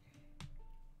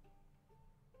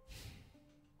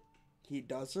 He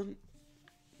doesn't.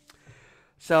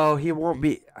 So he won't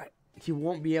be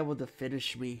able to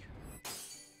finish me.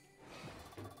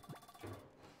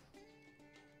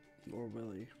 Or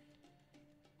will he?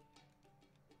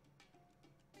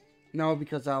 No,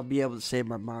 because I'll be able to save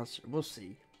my monster. We'll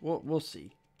see. We'll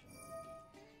see.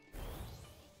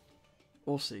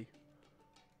 We'll see.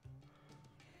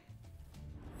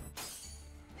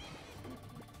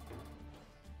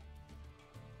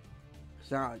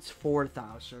 So now it's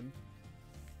 4,000.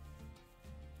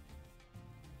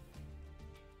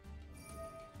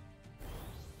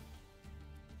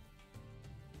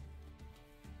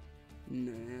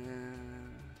 Nah.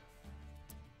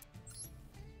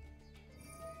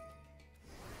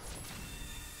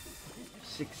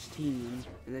 16,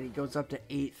 and then he goes up to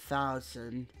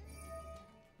 8,000.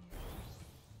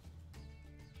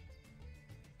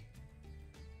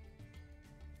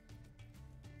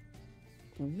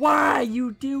 Why?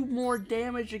 You do more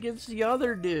damage against the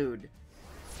other dude.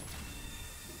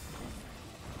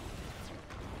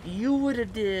 You would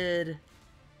have did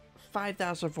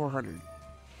 5,400.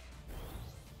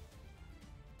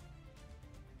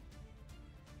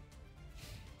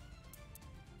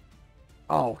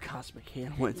 Oh, Cosmic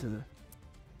Hand went to the...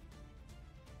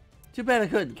 Too bad I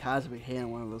couldn't Cosmic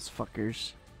Hand one of those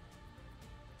fuckers.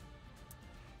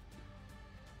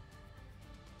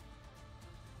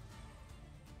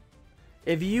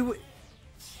 If you...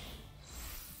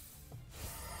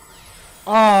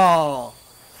 Oh!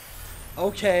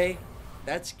 Okay.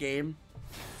 That's game.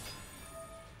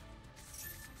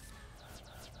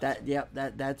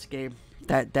 That's game.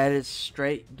 That is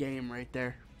straight game right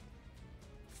there.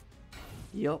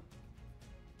 Yup.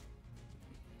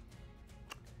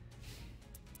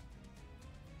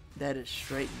 That is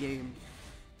straight game.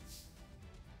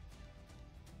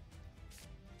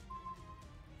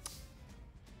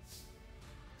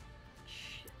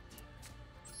 Shit.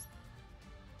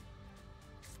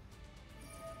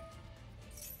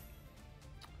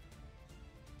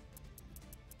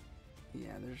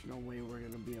 Yeah, there's no way we're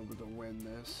gonna be able to win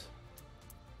this.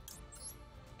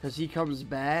 'Cause he comes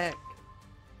back.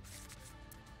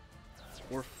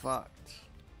 We're fucked.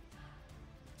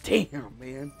 Damn,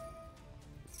 man.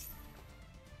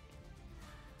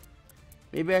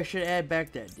 Maybe I should add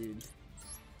back that dude.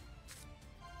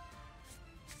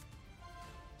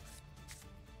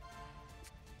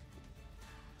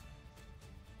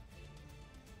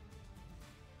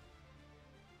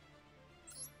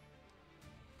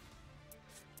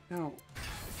 No.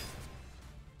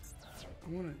 I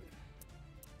wanna...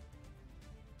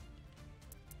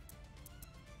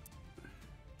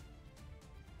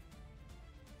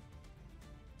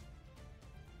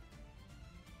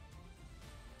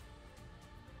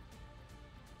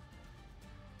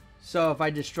 So if I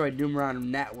destroy Numeron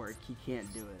Network, he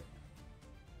can't do it.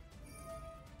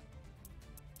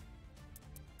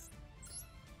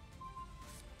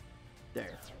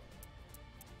 There.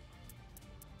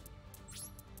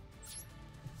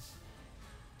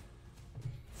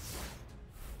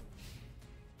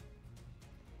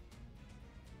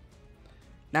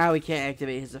 Now he can't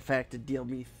activate his effect to deal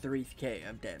me 3k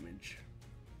of damage.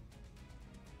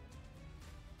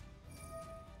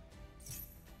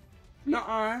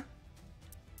 Nuh-uh.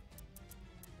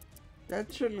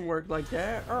 That shouldn't work like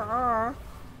that. I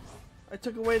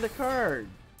took away the card.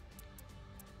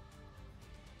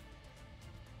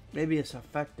 Maybe its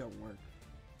effect don't work.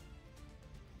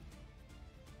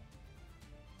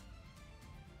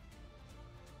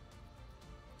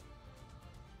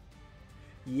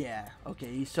 Yeah, okay,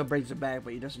 he still brings it back,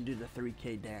 but he doesn't do the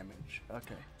 3k damage.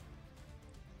 Okay.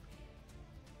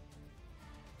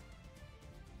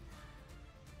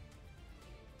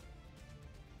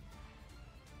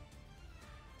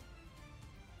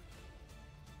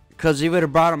 Because he would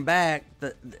have brought him back,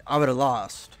 I would have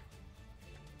lost.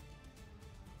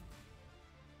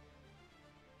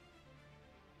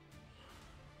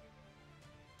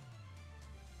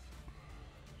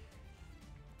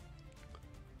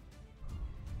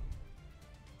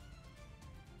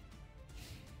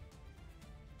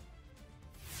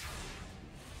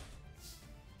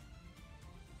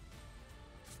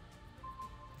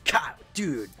 God,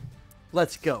 dude,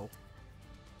 let's go.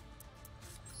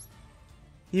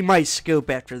 He might scoop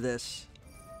after this.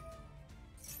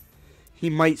 He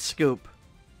might scoop.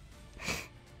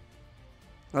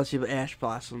 Let's see what Ash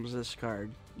Blossoms this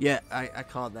card. Yeah, I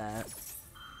called that.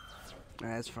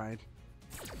 That's fine.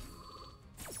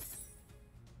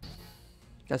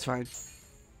 That's fine.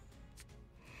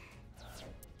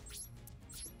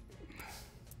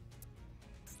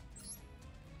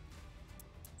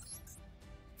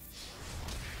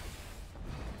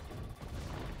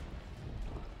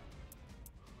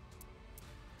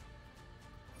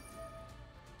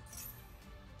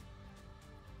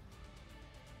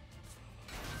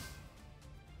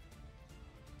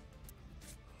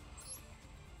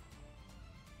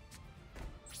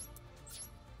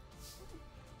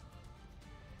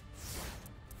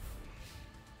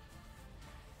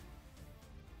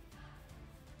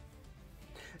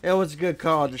 It was a good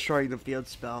call, destroying the field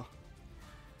spell.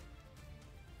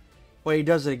 Well, he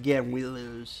does it again, we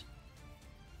lose.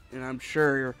 And I'm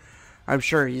sure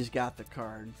he's got the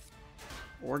card.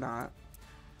 Or not.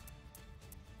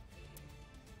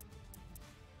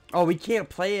 Oh, we can't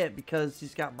play it because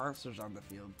he's got monsters on the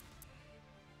field.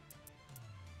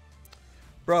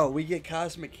 Bro, we get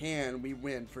Cosmic Hand, we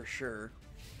win for sure.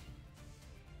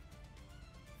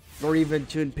 Or even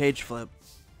Toon Page Flip.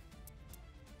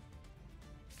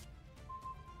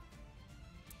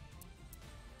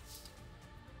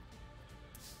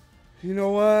 You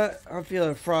know what? I'm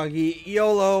feeling froggy.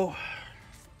 YOLO.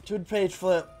 2-page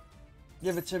flip.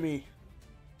 Give it to me.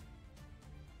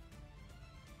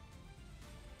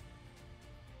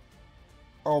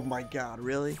 Oh my god,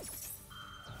 really?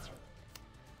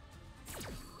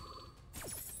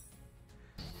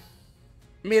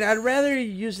 I mean, I'd rather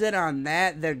use it on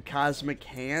that than Cosmic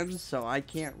Hands, so I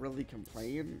can't really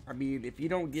complain. I mean, if you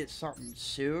don't get something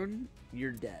soon,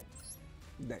 you're dead.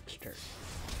 Next turn.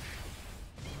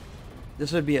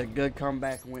 This would be a good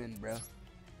comeback win, bro.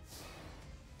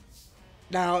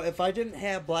 Now, if I didn't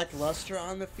have Black Luster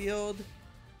on the field,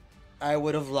 I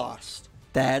would have lost.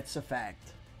 That's a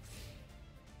fact.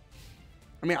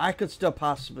 I mean, I could still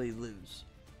possibly lose.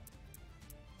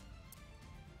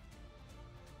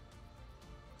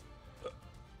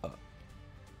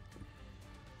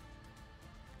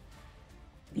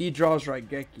 He draws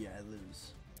Raigeki, I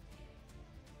lose.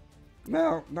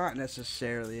 No, not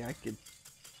necessarily. I could...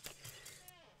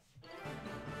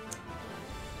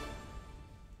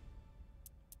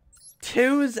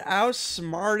 Toons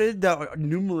outsmarted the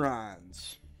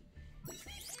Numerons.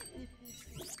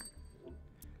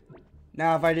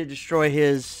 Now, if I did destroy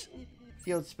his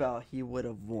field spell, he would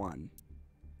have won.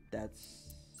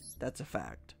 That's a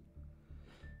fact.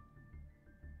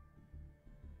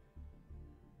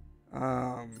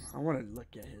 I want to look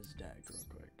at his deck real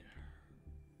quick.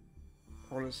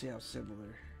 I want to see how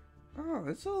similar. Oh,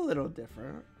 it's a little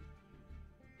different.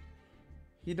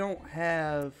 You don't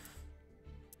have...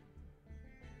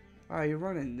 Oh, you're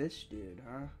running this dude,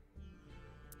 huh?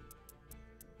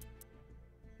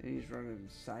 And he's running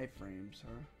side frames,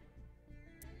 huh?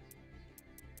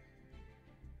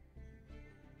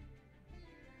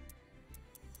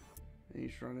 And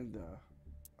he's running the...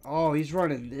 Oh, he's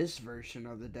running this version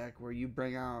of the deck where you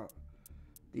bring out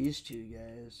these two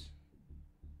guys.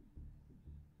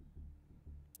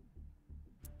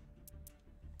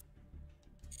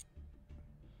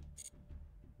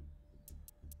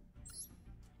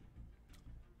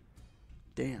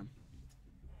 Damn.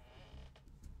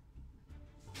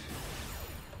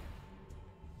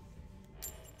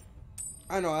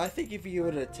 I know, I think if you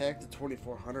would have attacked the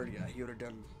 2400 guy, he would have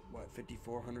done, what,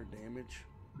 5400 damage?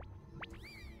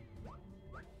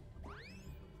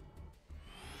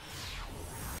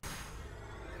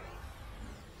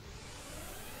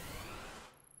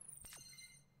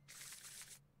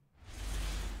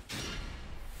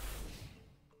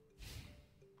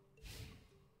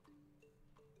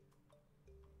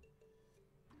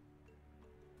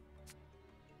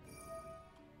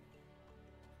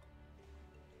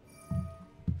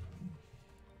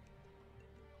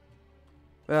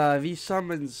 If he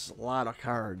summons a lot of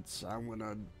cards, I'm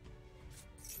gonna...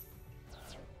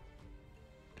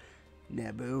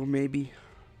 Naboo, maybe?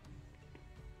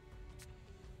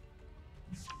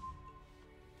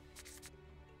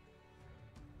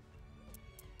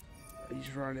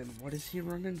 He's running... What is he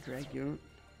running? Dragoon?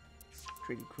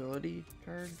 Tranquility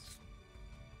cards?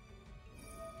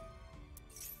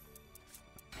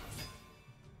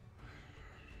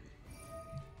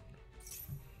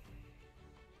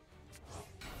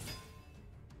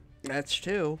 That's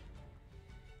 2.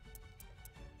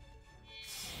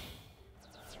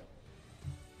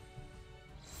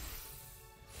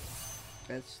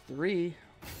 That's 3.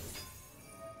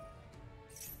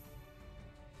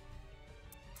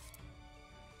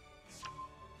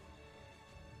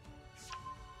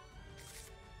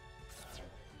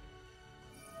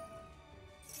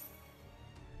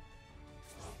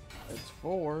 That's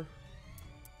 4.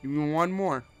 Even one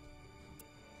more.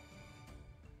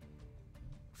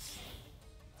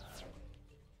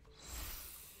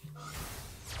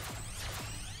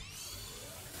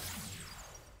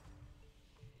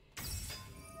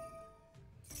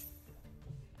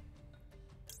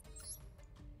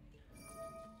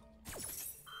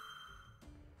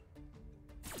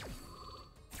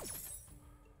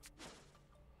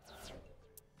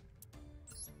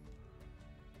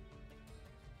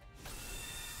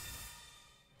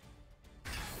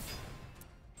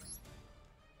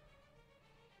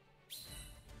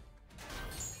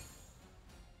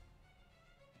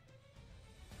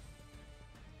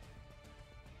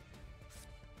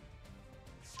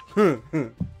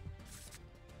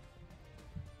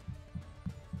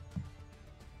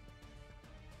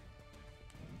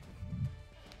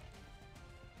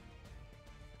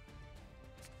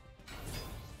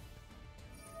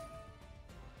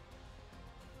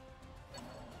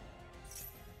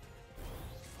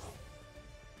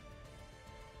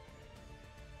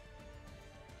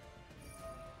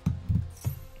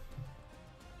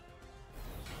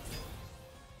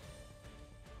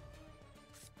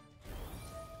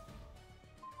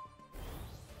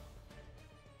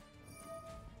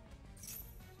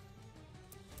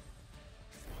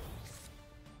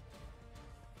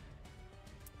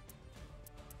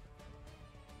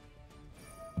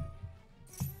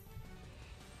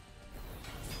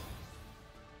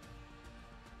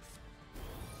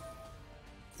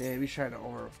 Yeah, he's trying to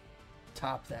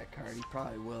overtop that card. He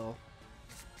probably will.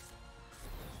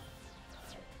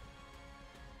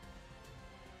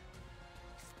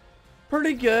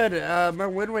 Pretty good. My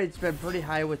win rate's been pretty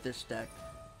high with this deck.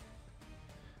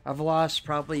 I've lost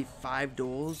probably 5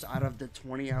 duels out of the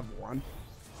 20 I've won.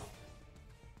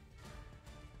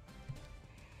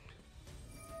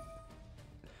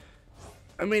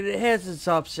 I mean, it has its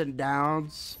ups and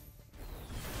downs.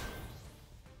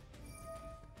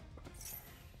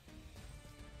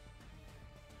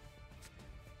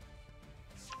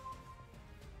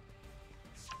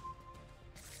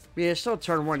 Yeah, it's still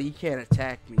turn 1. He can't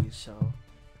attack me, so.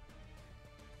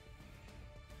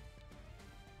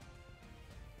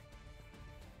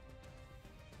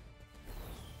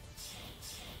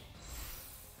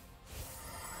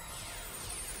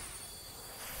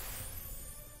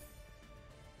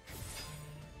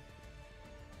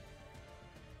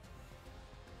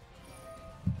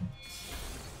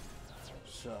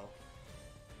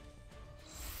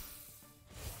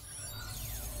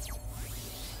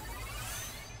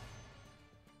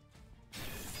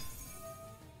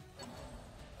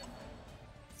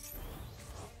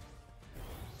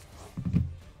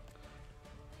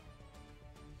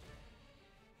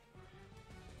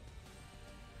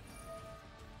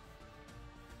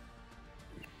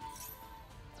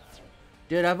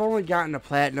 Dude, I've only gotten a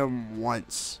Platinum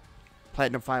once.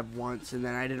 Platinum 5 once, and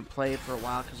then I didn't play it for a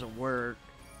while because of work.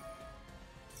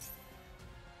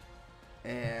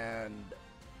 And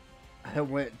I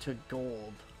went to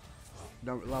Gold.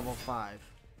 Level 5.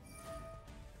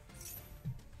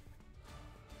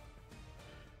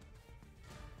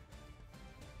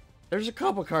 There's a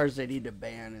couple cards they need to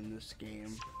ban in this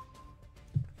game.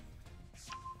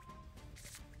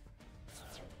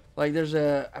 Like, there's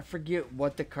a, I forget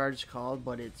what the card's called,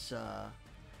 but it's a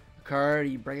card,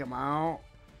 you bring them out,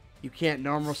 you can't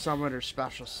normal summon or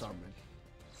special summon.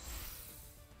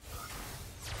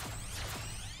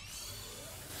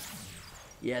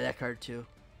 Yeah, that card too.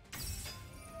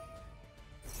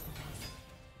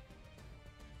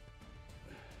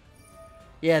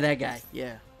 Yeah, that guy,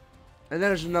 yeah. And then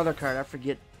there's another card, I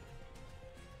forget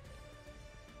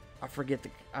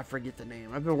the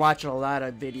name. I've been watching a lot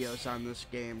of videos on this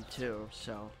game too,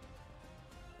 so.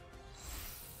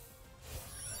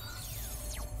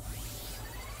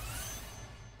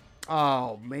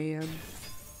 Oh man.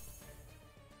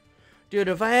 Dude,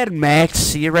 if I had max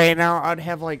C right now, I'd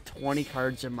have like 20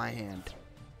 cards in my hand.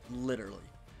 Literally.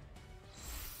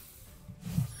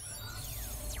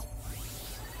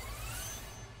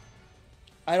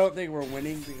 I don't think we're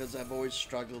winning because I've always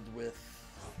struggled with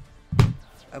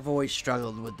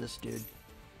this dude.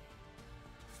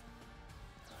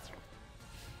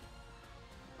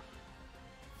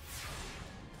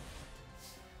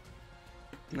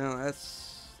 No,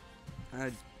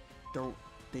 I don't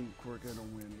think we're gonna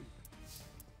win.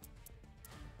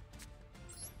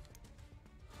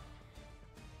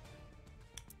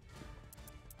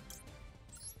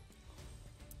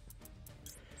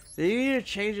 They need to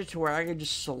change it to where I can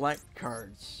just select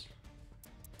cards.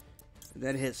 And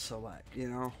then hit select, you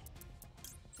know?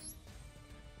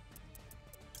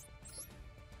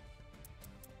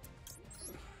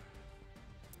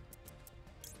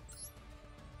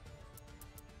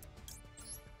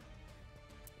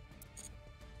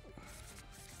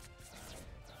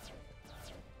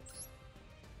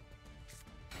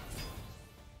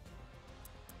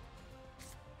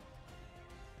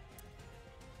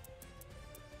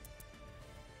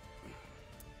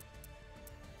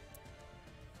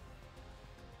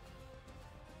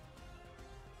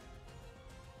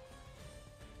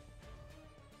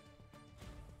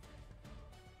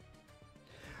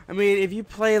 I mean, if you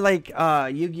play like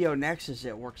Yu-Gi-Oh! Nexus,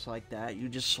 it works like that. You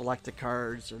just select the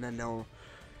cards, and then they'll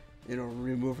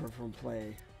remove them from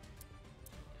play.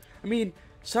 I mean,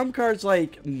 some cards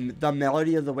like the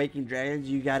Melody of the Waking Dragons,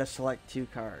 you gotta select 2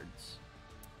 cards.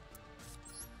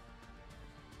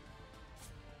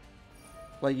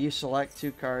 Like, you select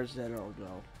 2 cards, then it'll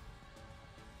go.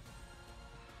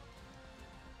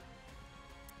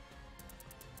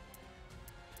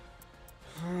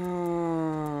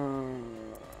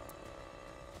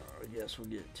 Yes, we'll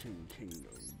get Toon Kingdom,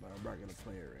 but I'm not gonna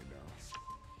play it right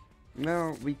now.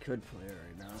 No, we could play it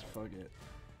right now. Fuck it.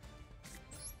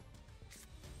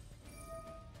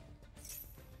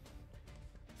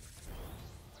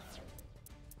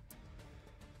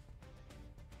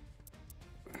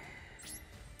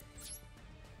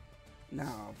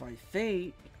 Now, if I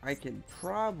think I can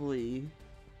probably.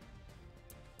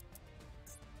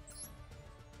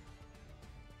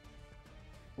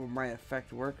 Will my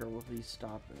effect work, or will he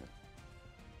stop it?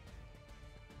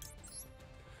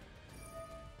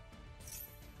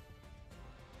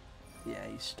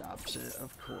 stops it.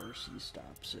 Of course he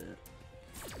stops it.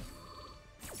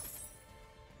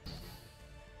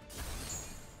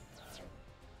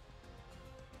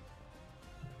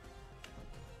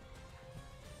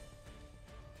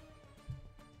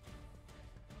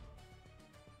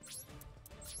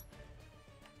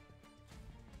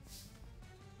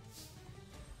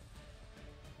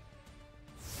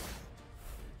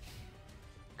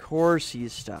 Of course he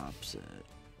stops it.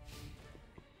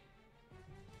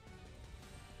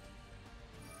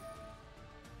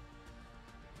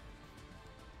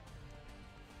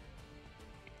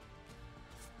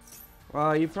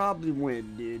 Well, you probably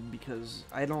win, dude, because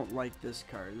I don't like this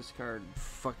card. This card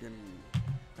fucking...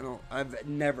 I've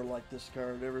never liked this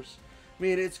card ever. I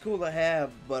mean, it's cool to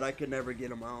have, but I could never get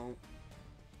them out.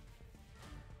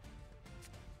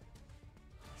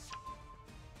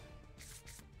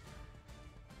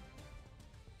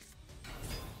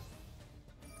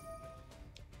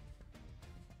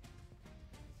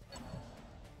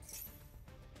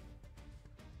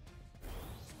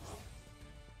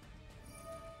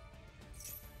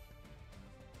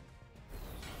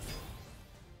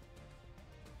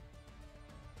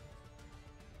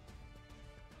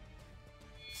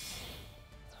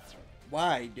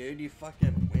 Why, dude? You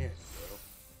fucking win,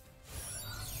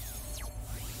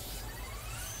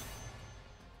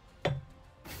 bro.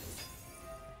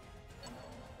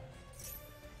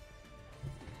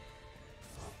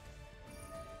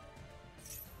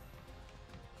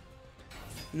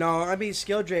 No, I mean,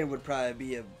 skill drain would probably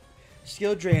be a...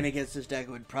 Skill drain against this deck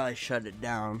would probably shut it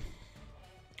down.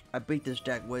 I beat this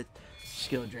deck with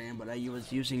skill drain, but I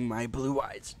was using my Blue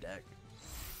Eyes deck.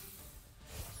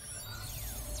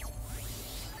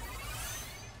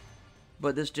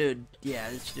 But this dude,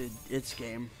 yeah, this dude, it's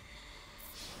game.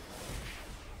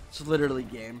 It's literally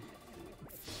game.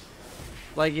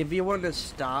 Like, if you wanted to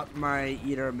stop my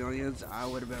Eater of Millions, I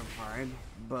would have been fine,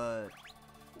 but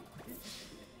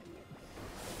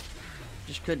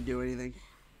just couldn't do anything.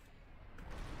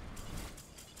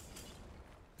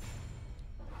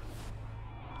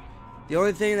 The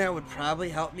only thing that would probably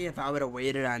help me if I would have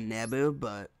waited on Naboo,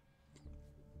 but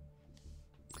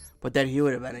then he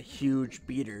would have been a huge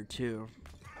beater, too.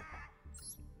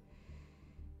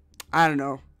 I don't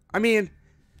know. I mean,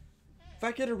 if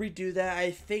I could redo that, I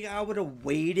think I would have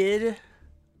waited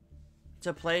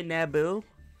to play Naboo.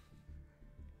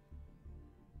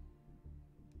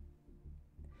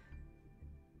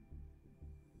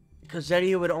 Because then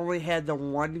he would only had the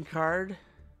one card.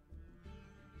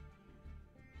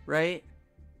 Right?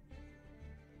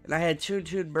 And I had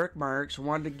Toon Bookmarks.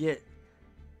 Wanted to get...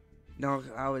 No,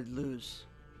 I would lose.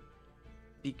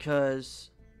 Because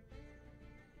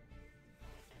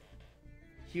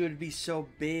he would be so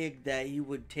big that he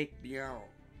would take me out.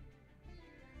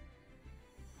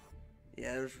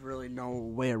 Yeah, there's really no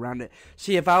way around it.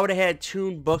 See, if I would have had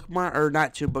Toon Bookmark, or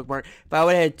not Toon Bookmark, if I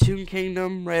would have had Toon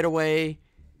Kingdom right away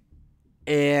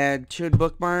and Toon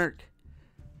Bookmark,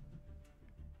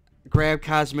 grab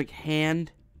Cosmic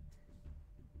Hand,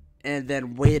 and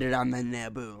then waited on the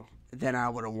Naboo, then I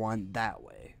would have won that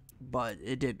way. But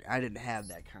I didn't have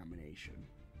that combination.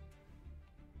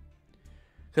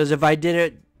 Because if I did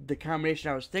it, the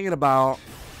combination I was thinking about,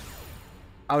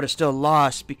 I would have still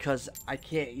lost because I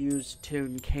can't use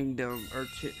Toon Kingdom or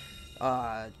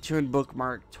Toon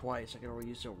Bookmark twice. I can only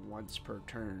use it once per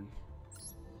turn.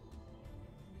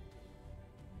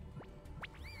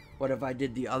 What if I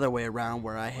did the other way around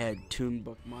where I had Toon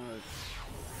Bookmark,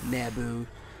 Naboo,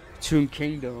 Toon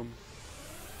Kingdom,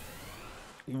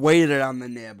 waited on the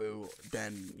Naboo,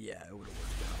 then yeah, it would have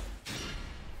worked out.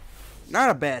 Not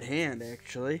a bad hand,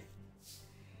 actually.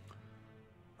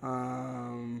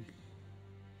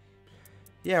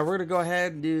 Yeah, we're gonna go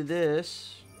ahead and do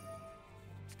this.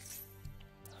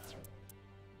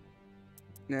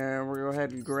 Now we're gonna go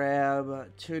ahead and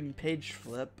grab Toon Page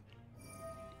Flip.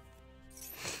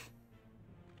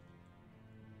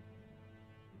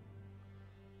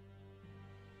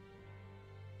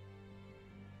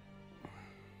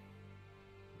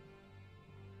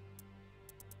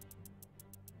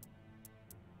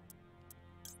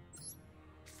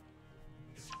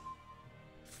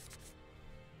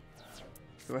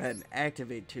 Go ahead and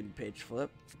activate Toon Page Flip.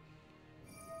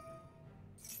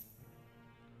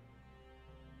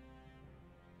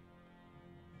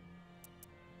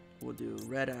 We'll do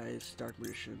Red Eyes, Dark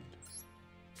Magician.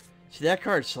 See, that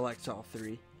card selects all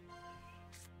three.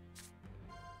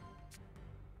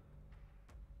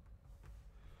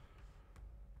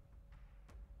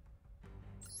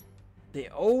 They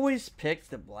always pick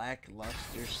the Black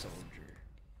Luster Soldier.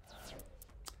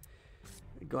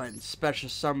 Go ahead and special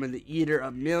summon the Eater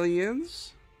of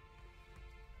Millions.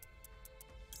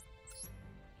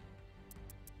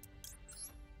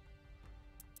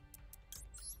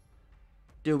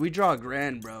 Dude, we draw a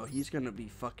grand, bro. He's gonna be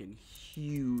fucking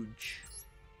huge.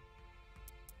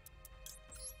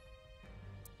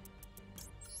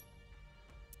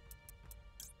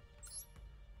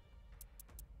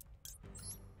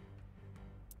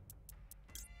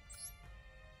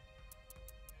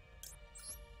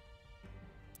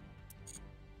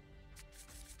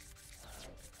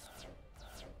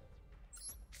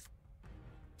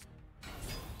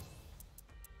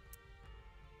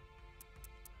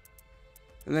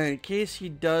 And then in case he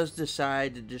does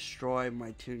decide to destroy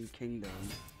my Toon Kingdom,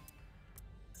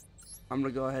 I'm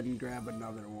gonna go ahead and grab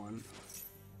another one.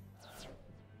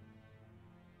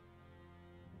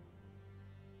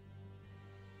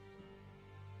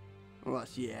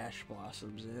 Unless he Ash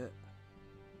Blossoms it.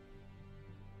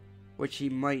 Which he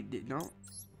might do. No.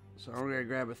 So I'm gonna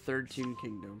grab a third Toon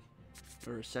Kingdom.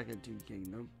 Or a second Toon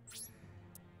Kingdom.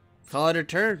 Call it a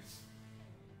turn.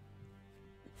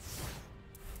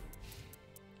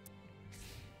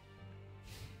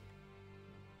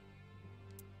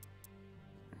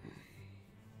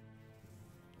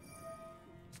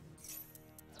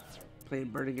 Playing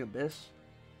Burning Abyss?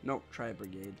 Nope, try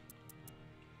Brigade.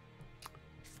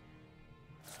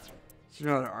 It's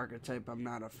another archetype I'm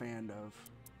not a fan of.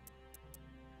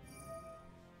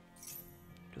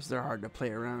 Because they're hard to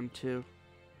play around too.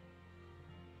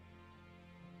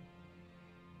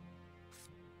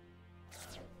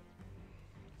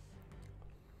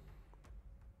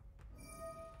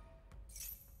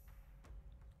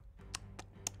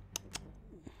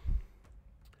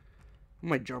 I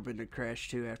might jump into Crash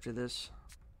 2 after this.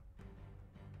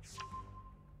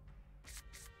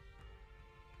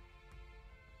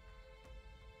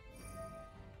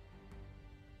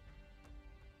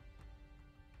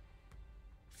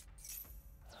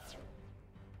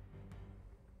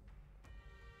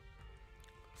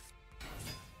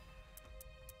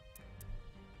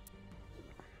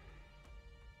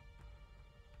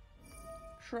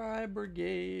 Try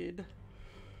Brigade.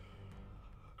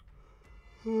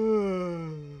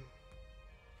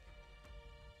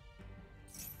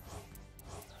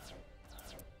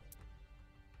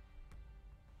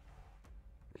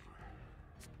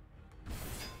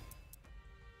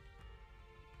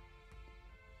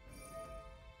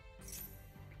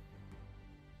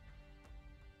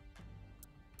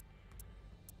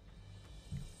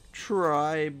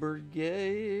 Try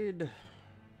Brigade.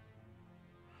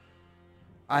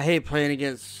 I hate playing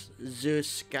against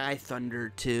Zeus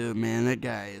EricThunder too, man. That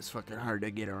guy is fucking hard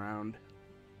to get around.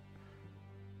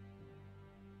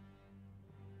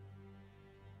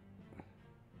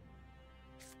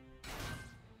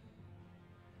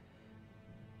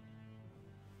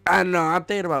 I don't know. I'm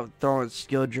thinking about throwing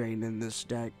Skill Drain in this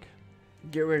deck.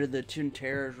 Get rid of the Toon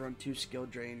Terrors, run 2 Skill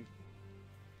Drain.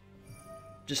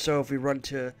 Just so if we run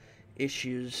to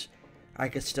issues, I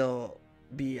could still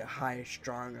be a high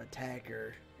strong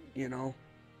attacker, you know.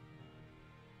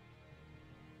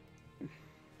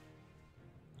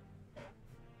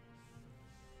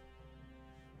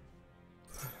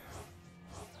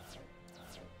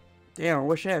 Damn, I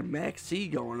wish I had Max C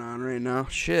going on right now.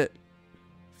 Shit.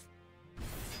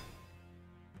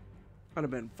 I'd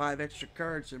have been 5 extra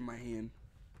cards in my hand.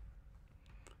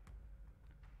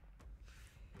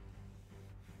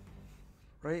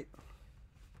 Right?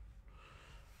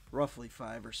 Roughly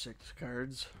 5 or 6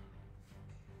 cards.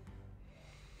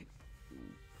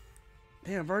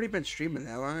 Damn, I've already been streaming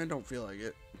that long. I don't feel like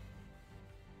it.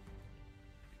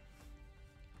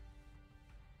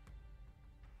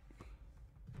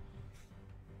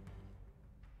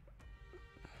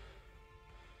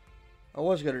 I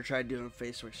was gonna try doing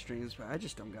Facebook streams, but I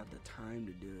just don't got the time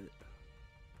to do it.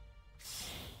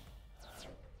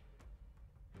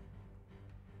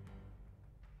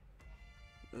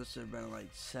 This would have been like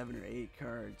 7 or 8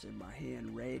 cards in my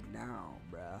hand right now,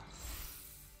 bruh.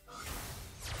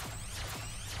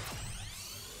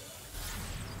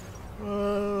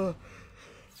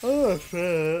 I'm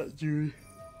fat, dude.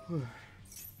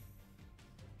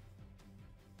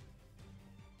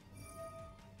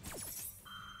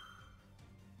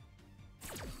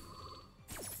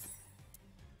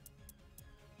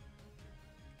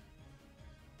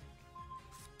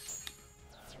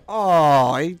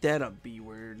 Oh, ain't that a B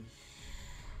word?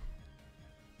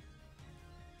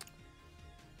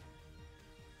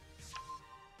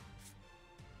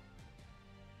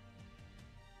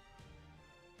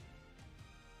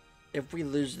 If we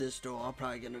lose this duel, I'm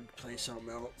probably gonna play something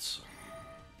else.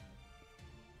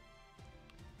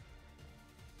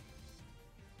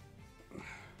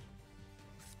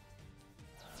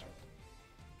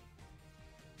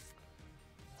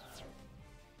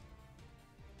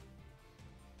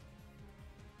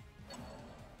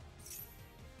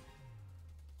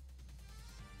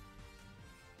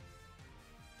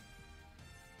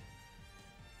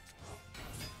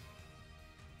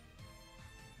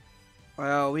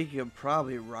 Well, we could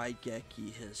probably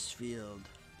Raigeki his field.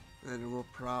 And we're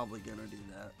probably gonna do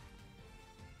that.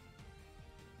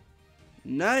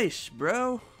 Nice,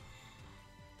 bro.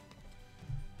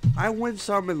 I win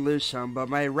some and lose some, but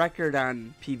my record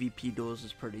on PvP duels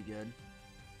is pretty good.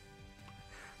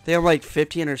 I think I'm like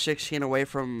 15 or 16 away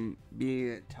from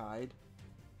being tied.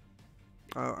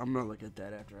 I'm gonna look at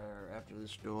that after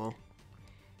this duel.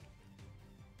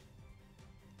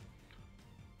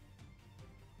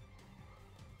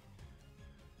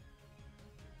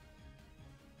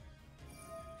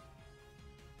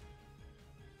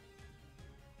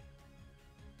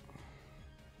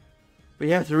 But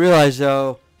you have to realize,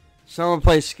 though, someone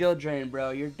plays skill drain,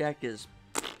 bro. Your deck is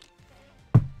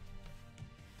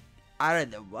out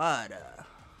of the water.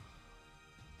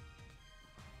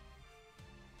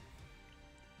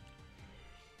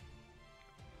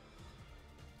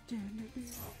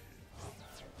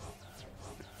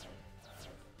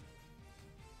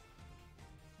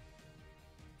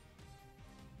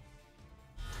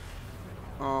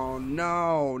 Oh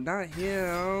no, not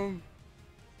him.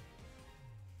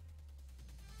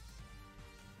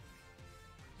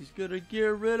 He's gonna get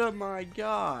rid of my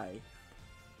guy.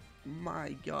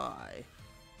 My guy.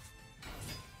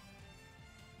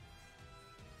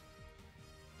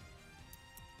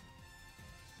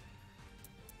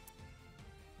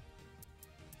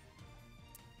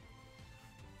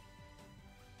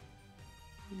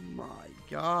 My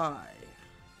guy.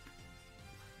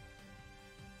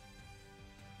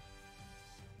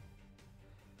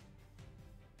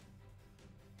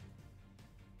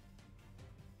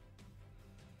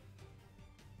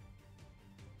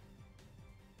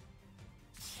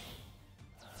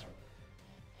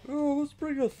 Oh, let's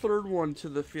bring a third one to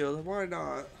the field. Why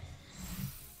not?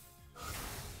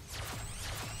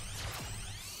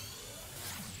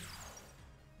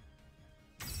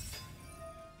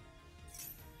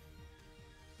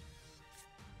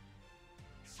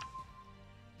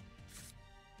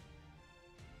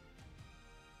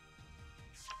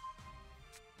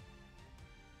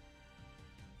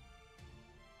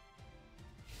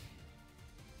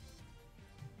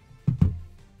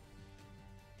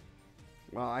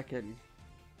 Well, I can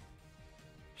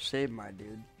save my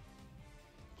dude.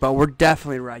 But we're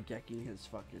definitely Raigeki his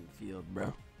fucking field,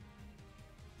 bro.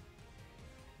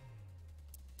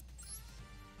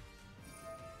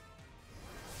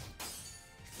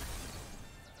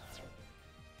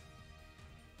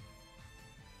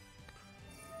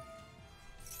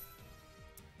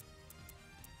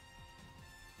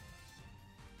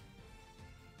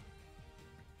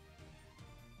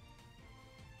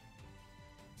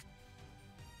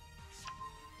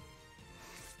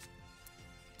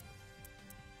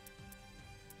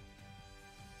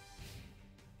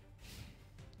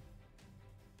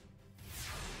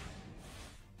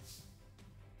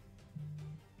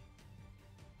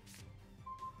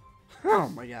 Oh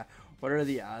my god. What are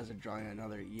the odds of drawing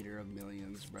another Eater of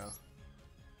Millions, bro?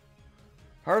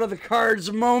 Heart of the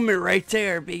cards moment right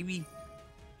there, baby.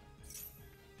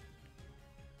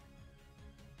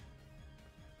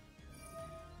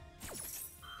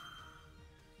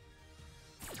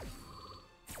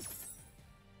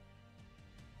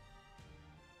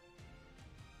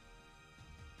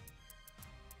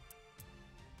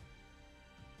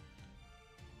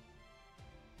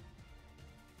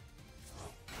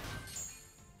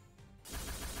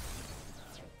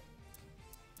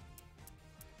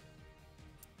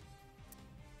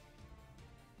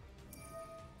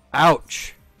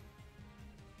 Ouch.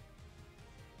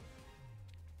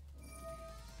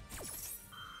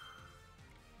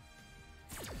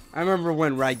 I remember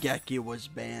when Raigeki was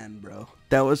banned, bro.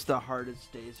 That was the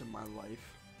hardest days of my life.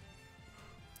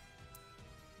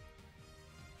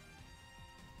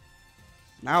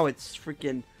 Now it's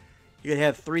freaking... You could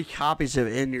have 3 copies of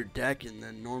it in your deck and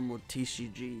then normal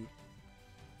TCG.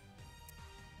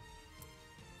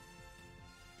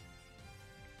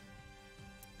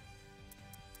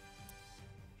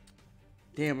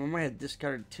 Damn, I might have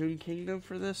discarded Toon Kingdom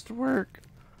for this to work.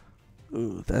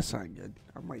 Ooh, that's not good.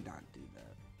 I might not do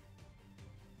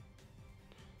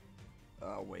that.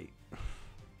 Oh, wait.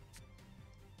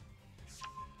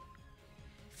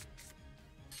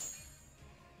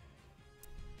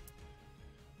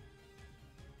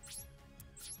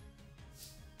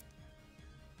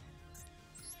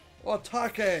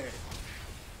 Attack!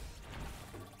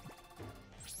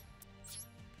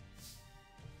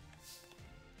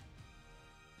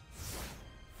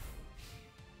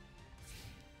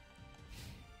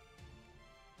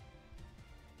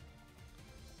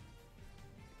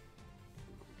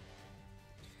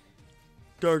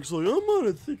 Dark's like, I'm on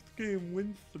a 6-game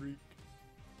win streak.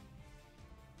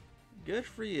 Good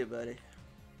for you, buddy.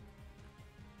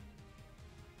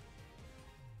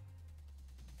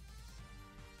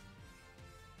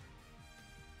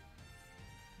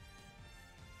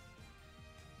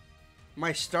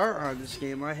 My start on this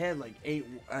game, I had like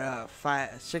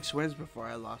 6 wins before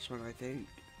I lost one, I think.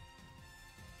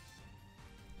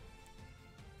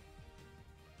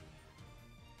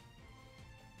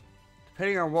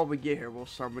 Depending on what we get here, we'll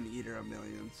summon Eater of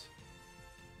Millions.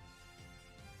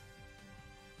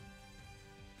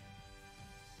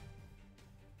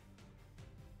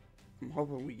 I'm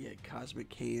hoping we get Cosmic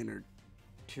Cane or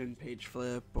Toon Page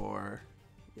Flip or...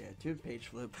 Yeah, Toon Page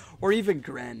Flip. Or even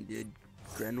Gren, dude.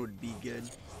 Gren would be good.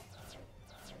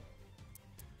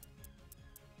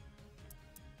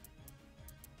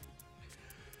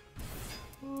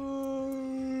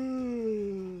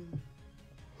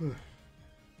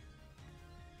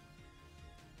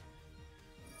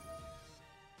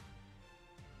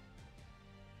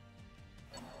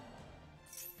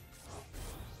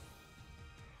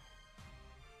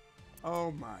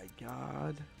 Oh my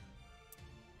god.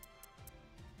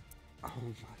 Oh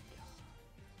my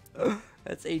god.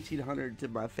 That's 1800 to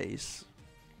my face.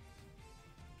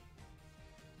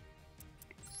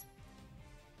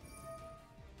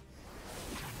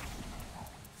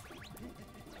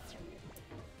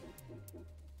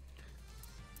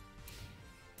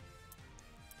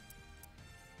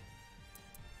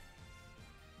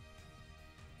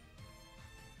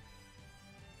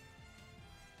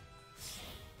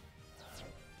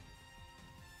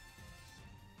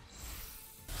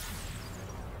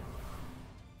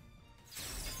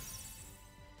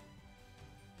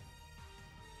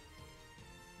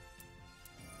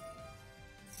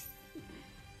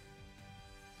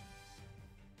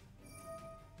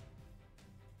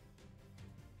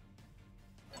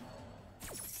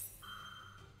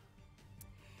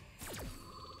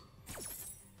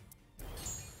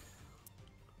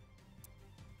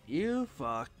 You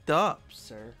fucked up,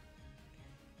 sir.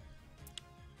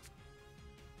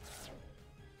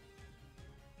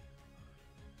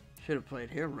 Should have played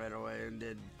him right away and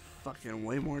did fucking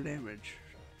way more damage.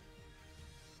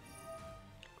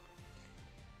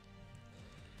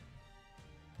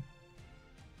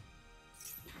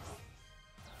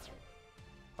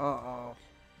 Uh-oh.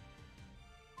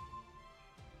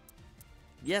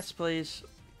 Yes, please.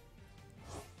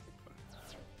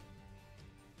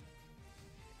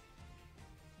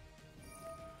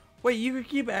 Wait, you can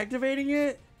keep activating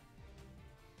it?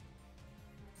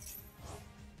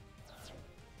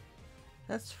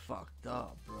 That's fucked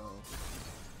up, bro.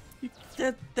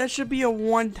 That should be a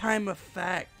one-time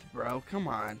effect, bro. Come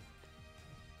on.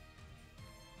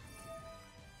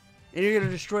 And you're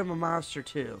gonna destroy my monster,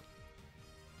 too.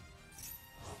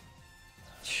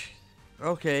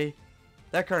 Okay.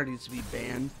 That card needs to be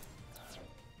banned.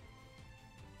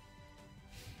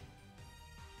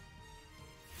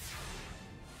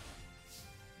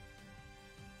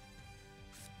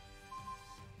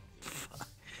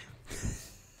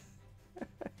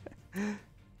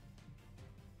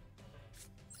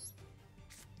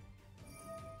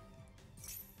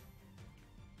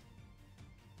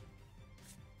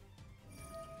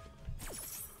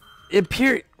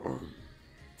 Imperial.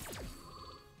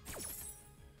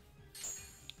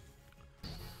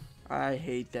 I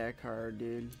hate that card,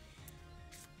 dude.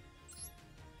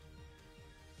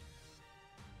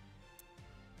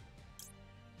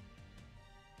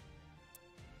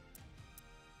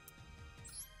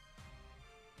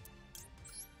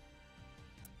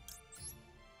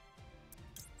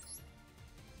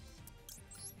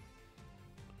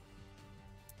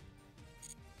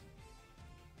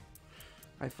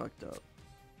 I fucked up.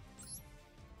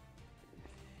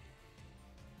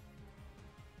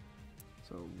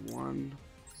 So 1,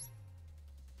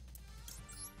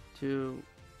 2,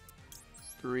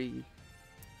 3,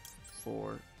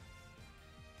 4.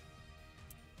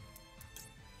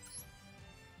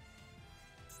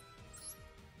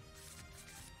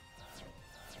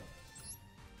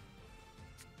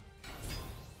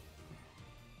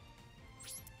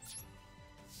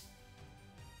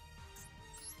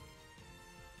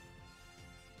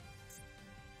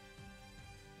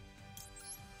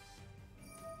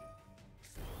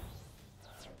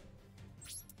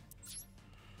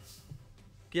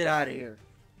 Get out of here.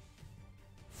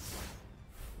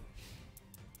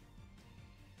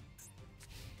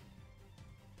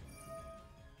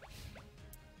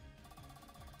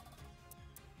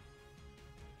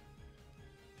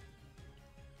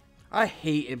 I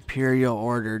hate Imperial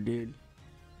Order, dude.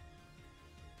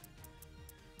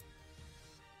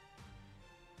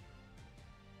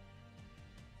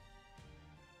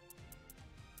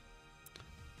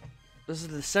 This is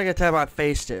the second time I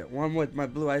faced it. One with my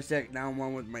Blue Eyes deck, now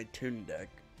one with my Toon deck.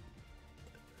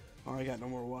 Oh, I got no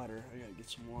more water. I gotta get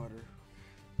some water.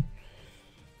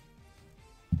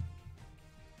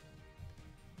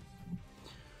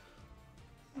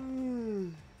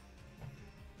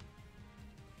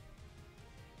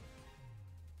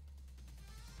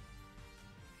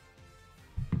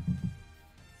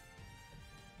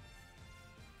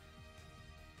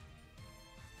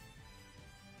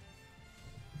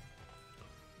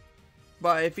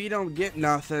 But if you don't get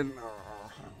nothing,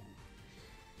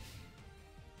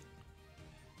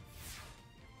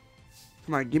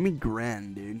 come on, give me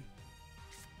grand, dude.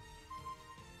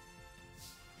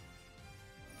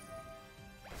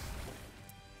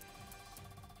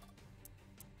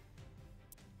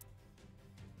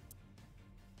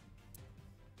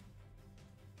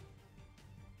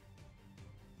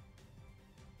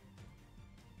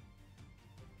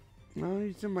 No,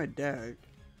 he's in my deck.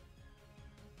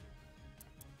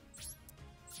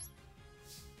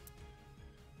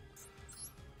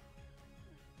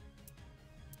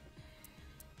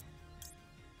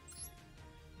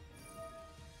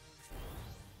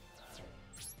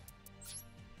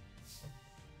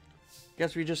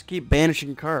 Guess we just keep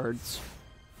banishing cards.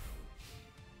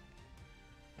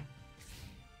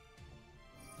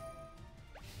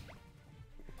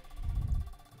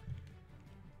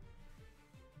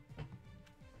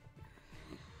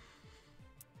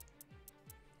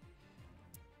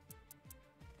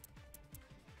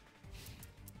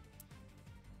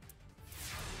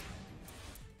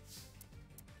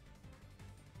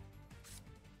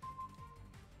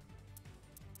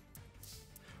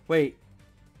 Wait.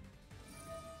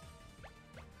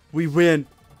 We win.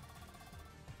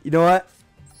 You know what?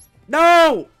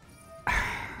 No!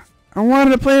 I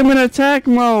wanted to play him in attack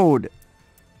mode.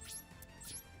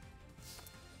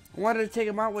 I wanted to take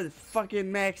him out with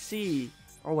fucking Maxi.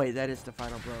 Oh wait, that is the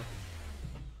final blow.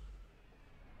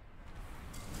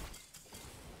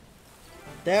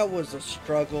 That was a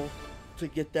struggle to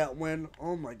get that win.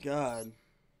 Oh my god.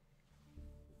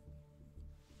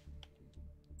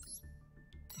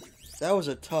 That was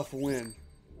a tough win.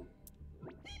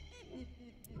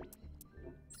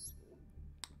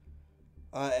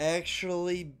 I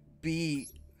actually beat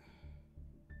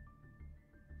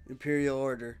Imperial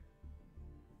Order.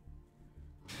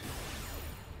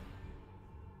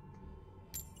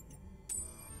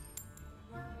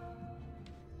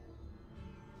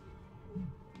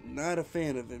 Not a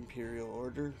fan of Imperial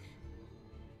Order.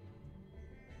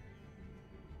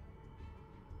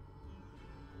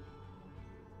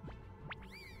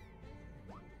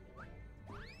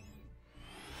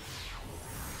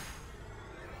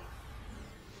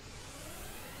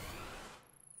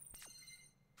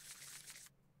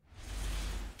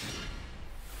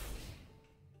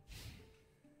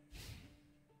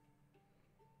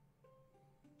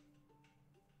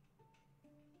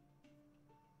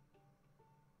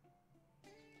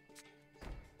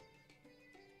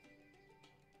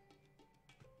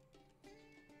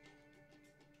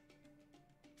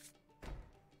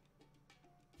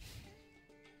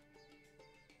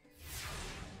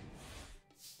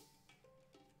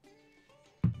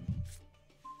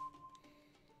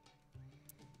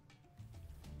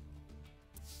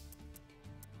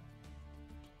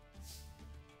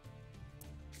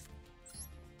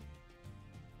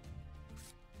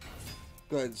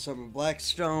 Go ahead and summon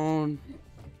Blackstone.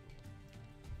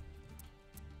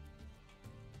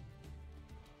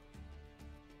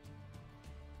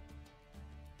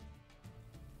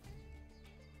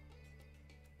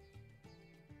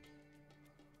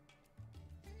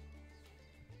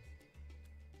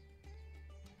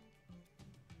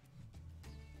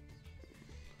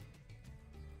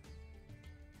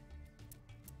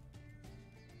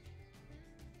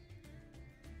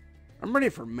 I'm ready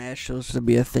for mashes to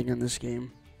be a thing in this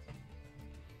game.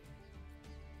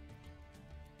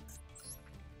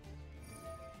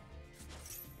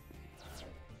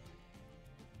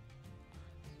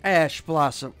 Ash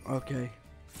Blossom. Okay.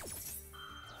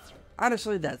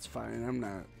 Honestly, that's fine. I'm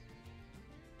not.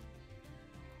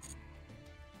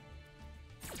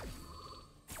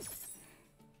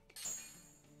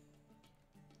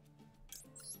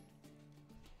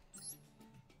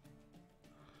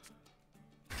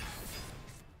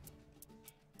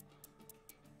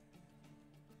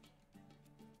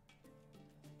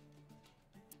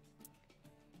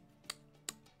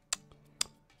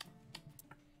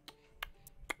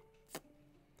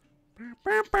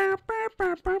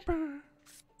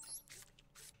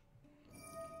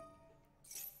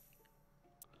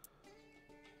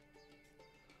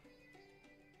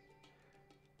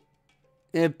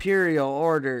 Imperial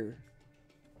Order.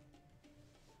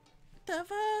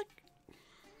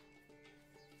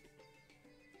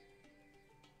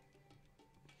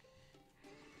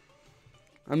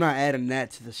 I'm not adding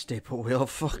that to the staple wheel.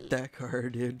 Fuck that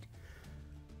card, dude.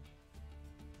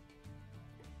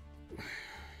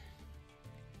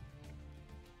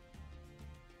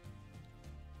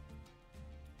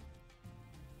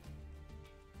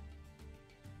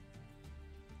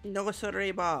 No,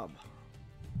 sorry, Bob.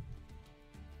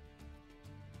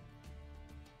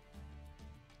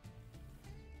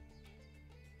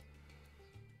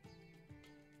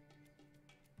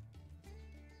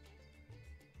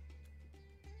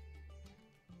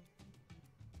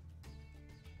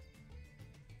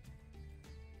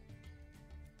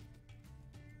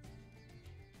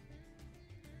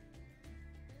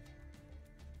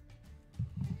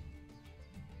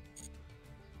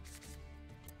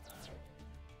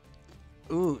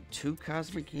 Ooh, 2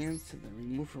 cosmic hands to the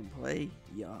remove from play?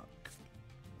 Yuck.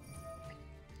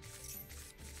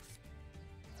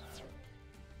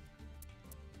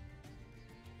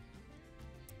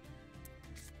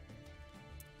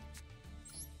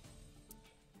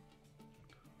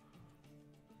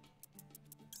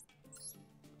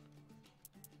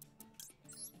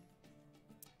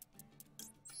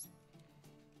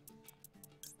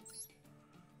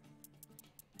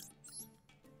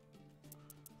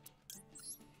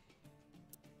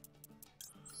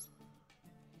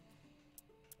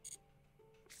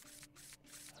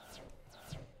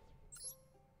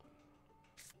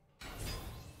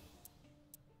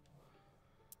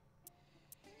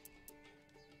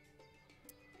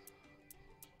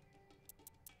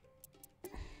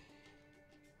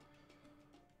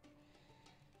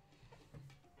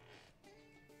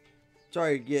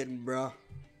 Sorry you're getting, bro.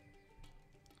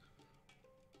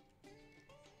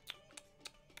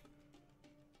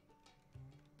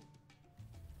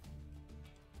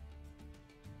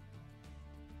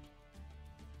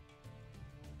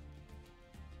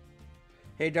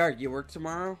 Hey, Dark, you work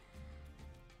tomorrow?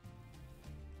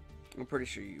 I'm pretty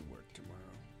sure you work tomorrow.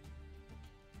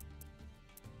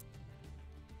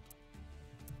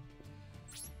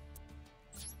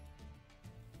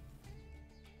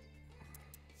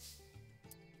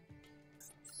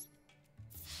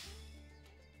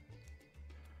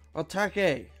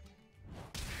 Otake.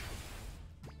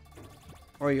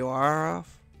 Oh, you are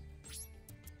off?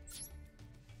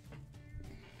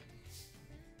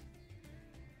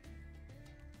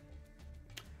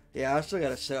 Yeah, I still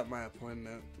gotta set up my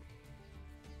appointment.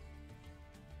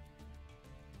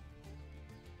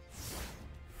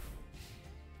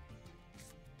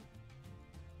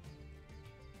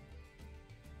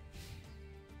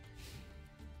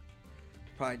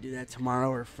 Probably do that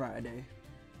tomorrow or Friday.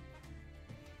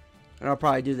 And I'll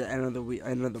probably do the end of the week,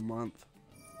 end of the month.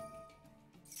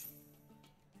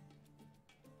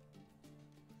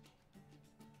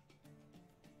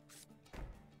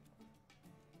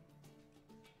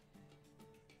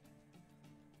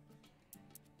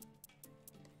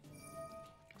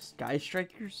 Sky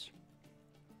Strikers?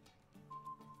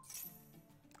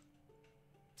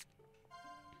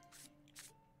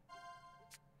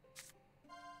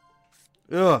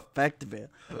 Ugh, effective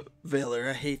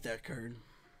Veiler. I hate that card.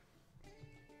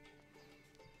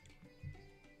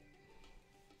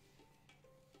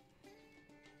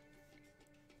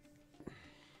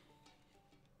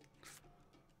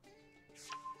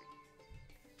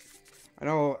 I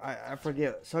know, I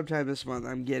forget. Sometime this month,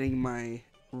 I'm getting my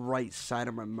right side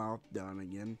of my mouth done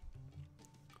again.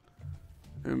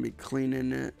 I'm gonna be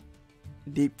cleaning it,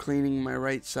 deep cleaning my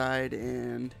right side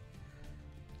and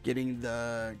getting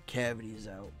the cavities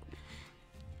out.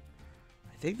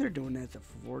 I think they're doing that the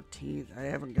 14th. I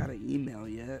haven't got an email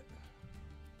yet.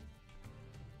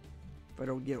 If I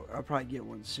don't get, I'll probably get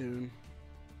one soon.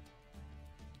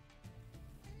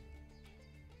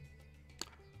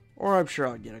 Or I'm sure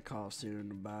I'll get a call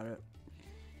soon about it.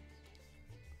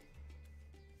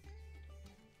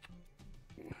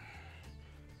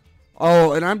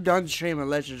 Oh, and I'm done streaming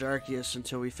Legends Arceus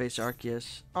until we face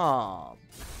Arceus. Aw.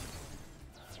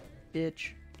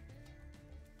 Bitch.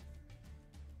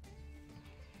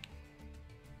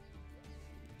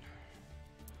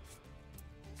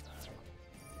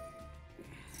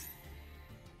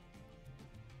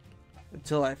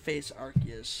 Until I face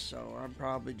Arceus, so I'm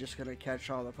probably just gonna catch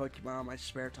all the Pokemon in my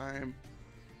spare time.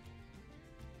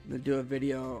 Then do a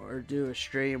video or do a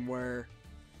stream where,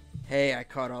 hey, I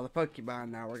caught all the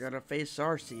Pokemon, now we're gonna face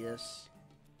Arceus.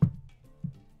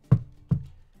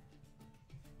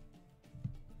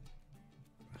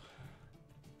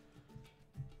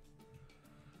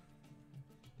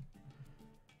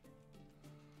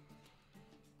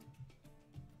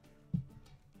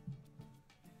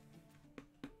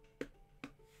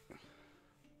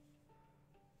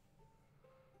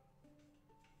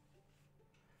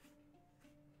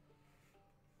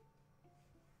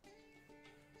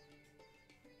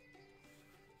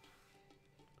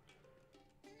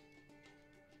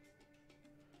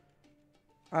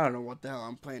 I don't know what the hell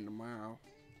I'm playing tomorrow.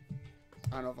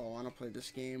 I don't know if I want to play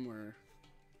this game or...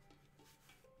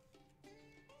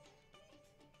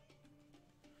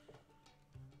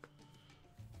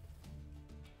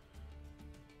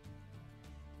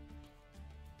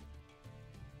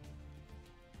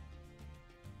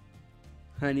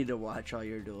 I need to watch all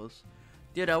your duels.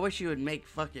 Dude, I wish you would make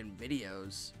fucking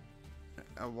videos.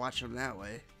 I'll watch them that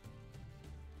way.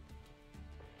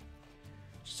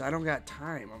 Just I don't got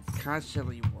time. I'm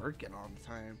constantly working all the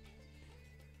time.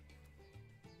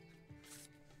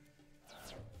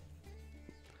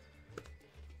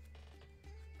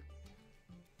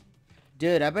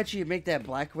 Dude, I bet you make that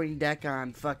Blackwing deck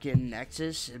on fucking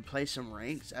Nexus and play some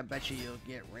ranks. I bet you'll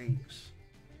get ranks.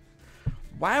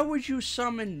 Why would you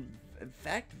summon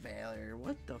Effect Valor?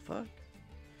 What the fuck?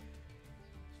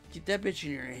 Get that bitch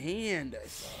in your hand, I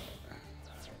thought.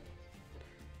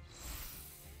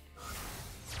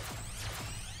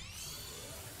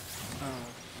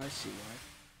 Oh, I see why.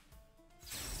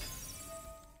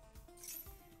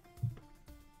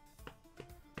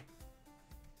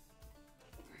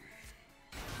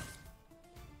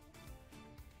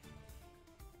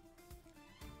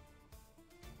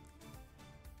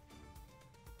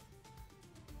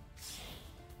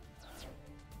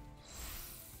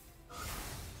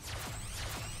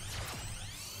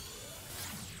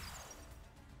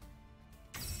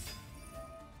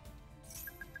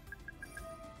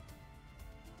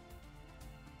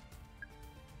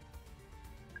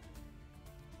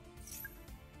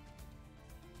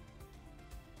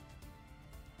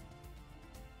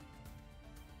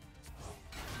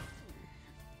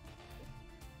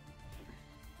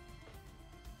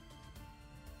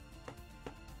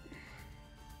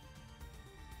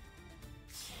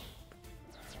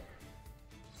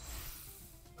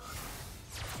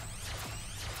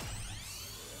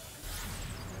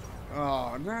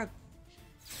 Oh, not...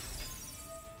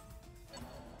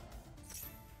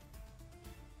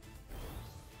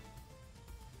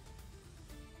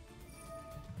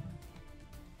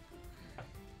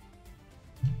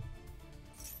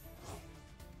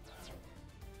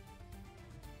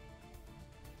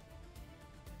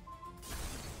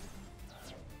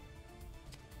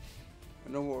 I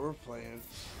know what we're playing.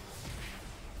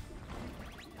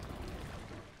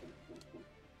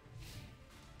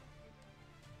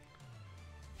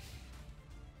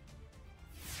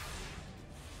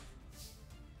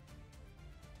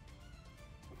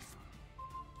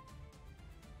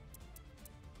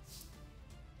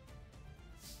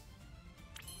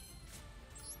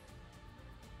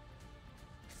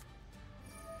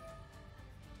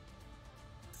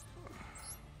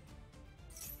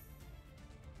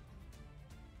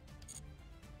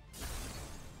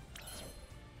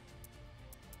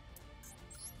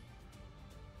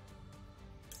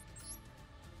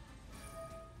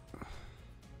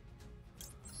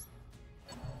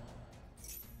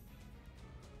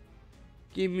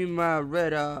 Give me my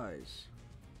red eyes.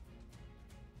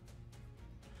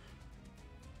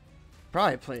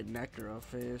 Probably played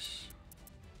Necroface.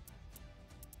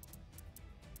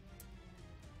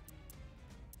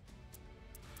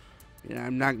 Yeah,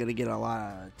 I'm not gonna get a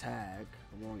lot of attack.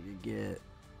 I'm only gonna get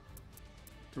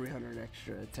 300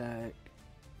 extra attack,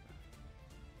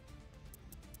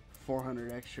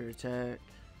 400 extra attack.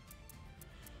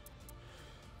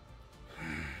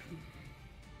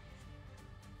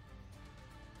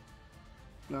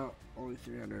 No, only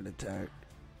 300 attack.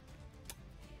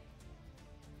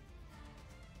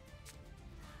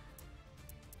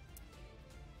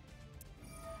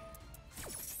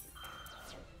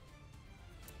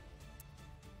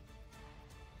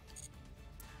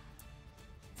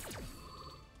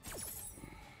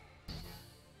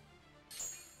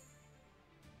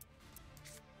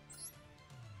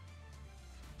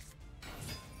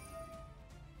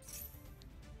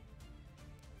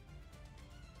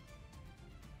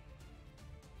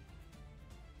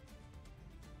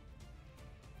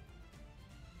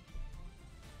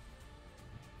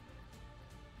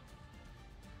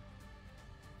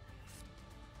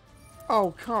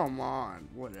 Oh, come on.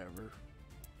 Whatever.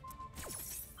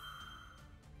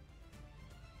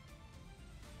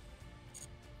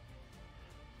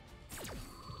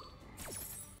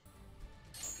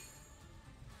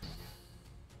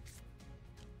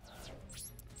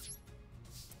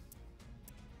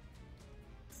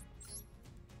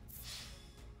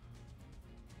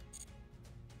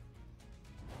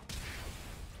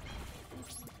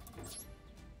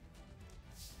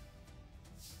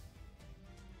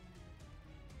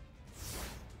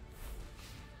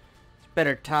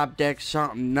 Better top deck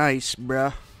something nice,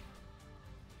 bruh.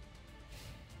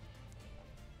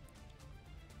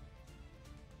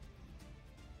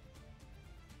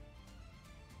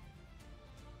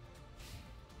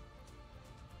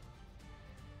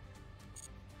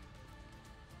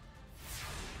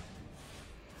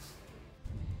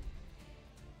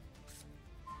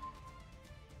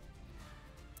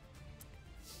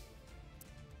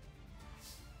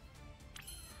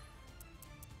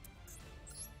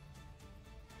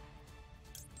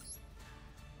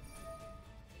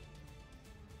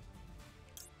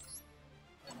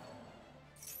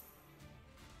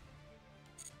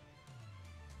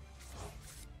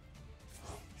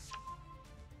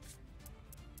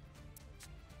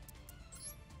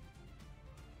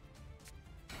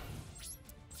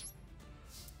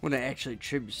 When I actually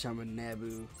tribute summon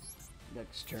Naboo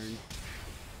next turn.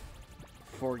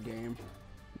 For game.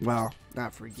 Well,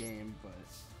 not for game, but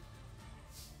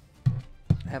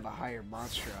have a higher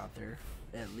monster out there,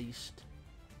 at least.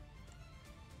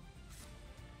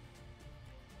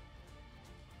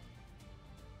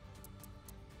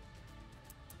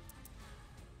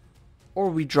 Or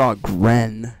we draw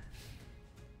Gren.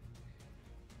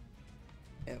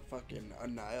 And fucking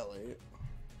annihilate.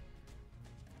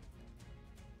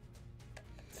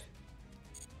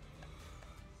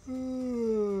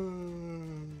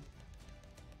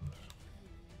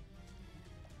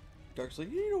 Dark's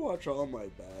like, you need to watch all my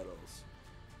battles.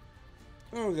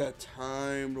 I don't got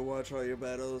time to watch all your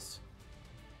battles.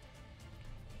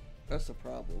 That's the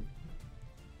problem.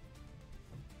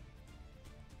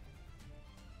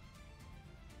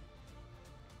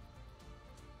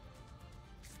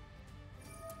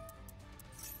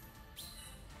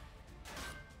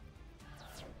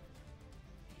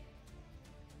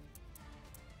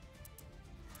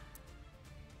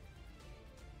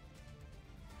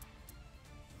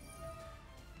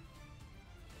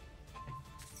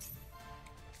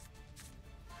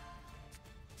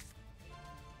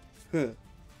 Huh.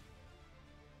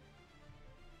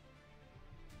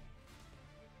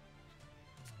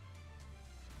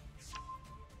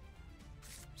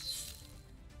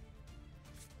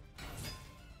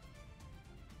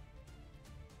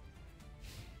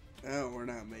 Oh, we're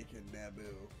not making Naboo.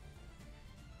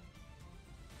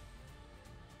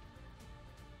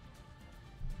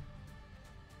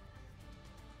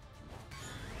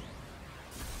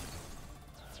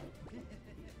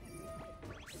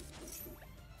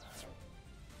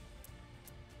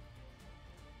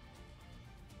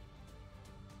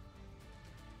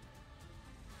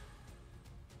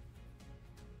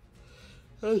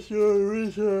 That's the only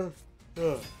reason.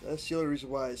 That's the only reason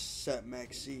why I set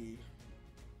Maxi.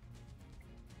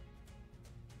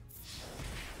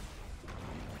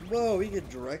 Whoa, he could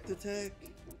direct attack?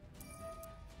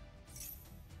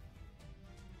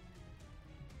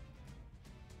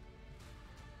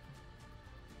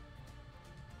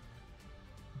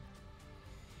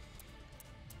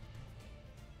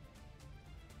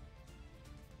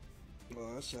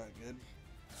 Well, that's not good.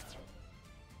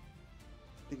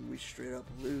 I think we straight up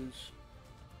lose.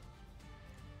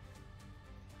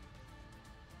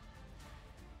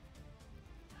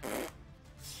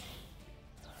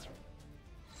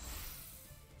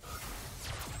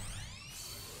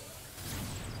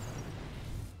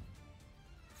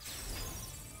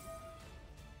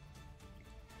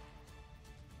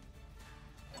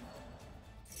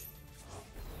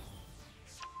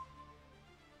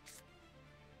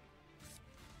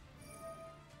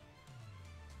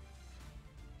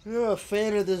 I'm not a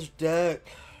fan of this deck.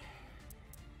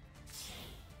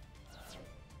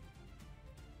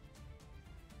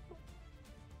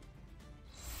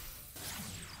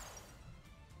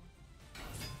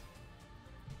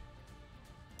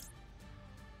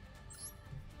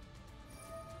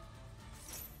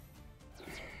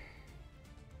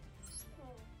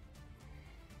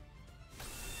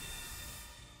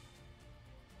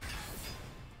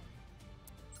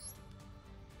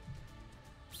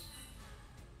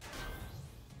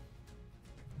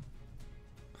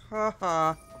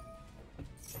 Haha.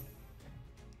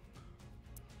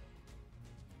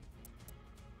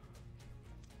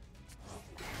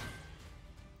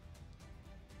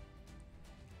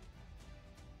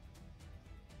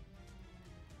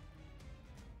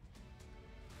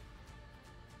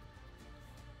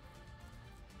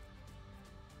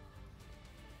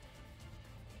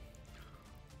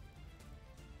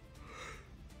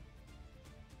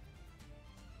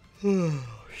 Oh,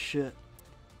 shit.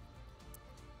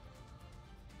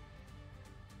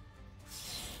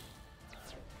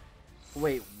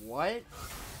 Wait, what?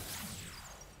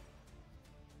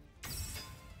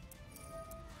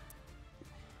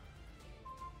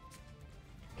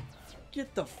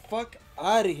 Get the fuck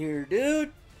out of here,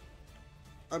 dude.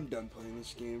 I'm done playing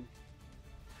this game.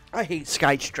 I hate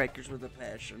Sky Strikers with a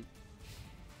passion.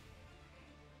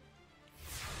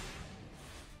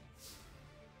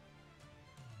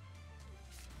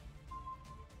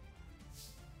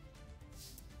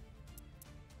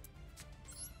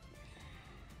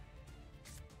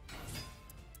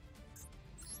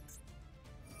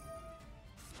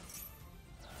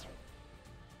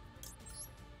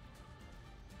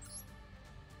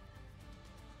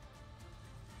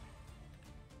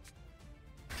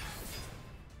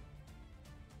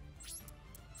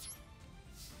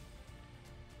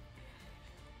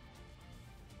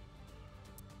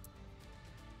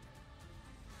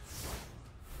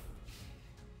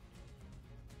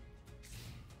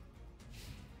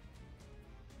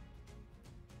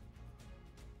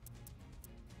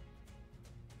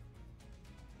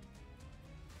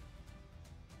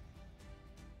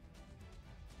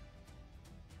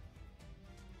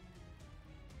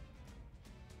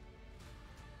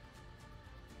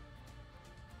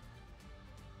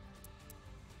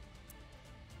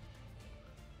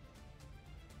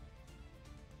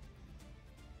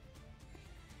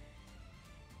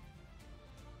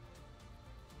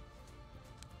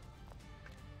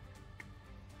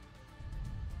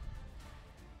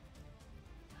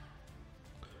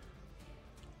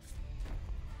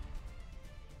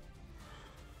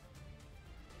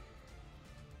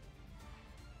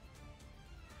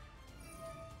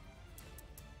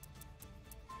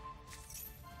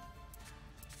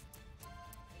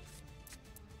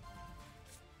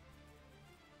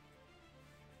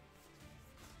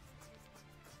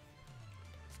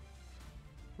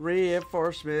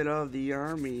 Reinforcement of the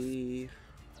army.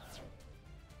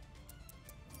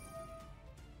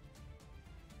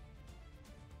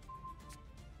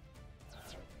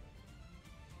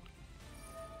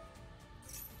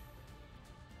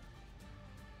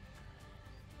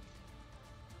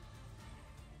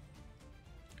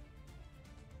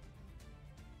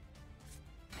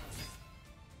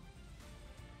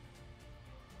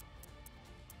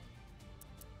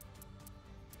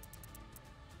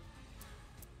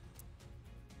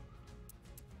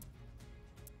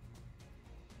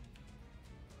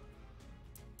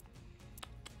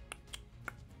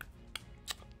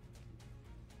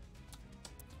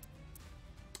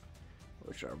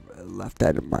 Wish I left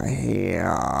that in my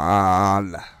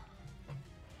hand.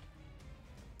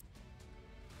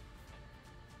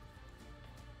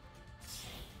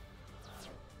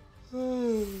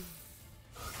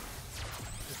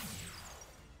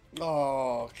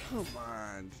 Oh, come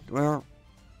on. Well,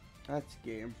 that's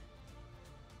game.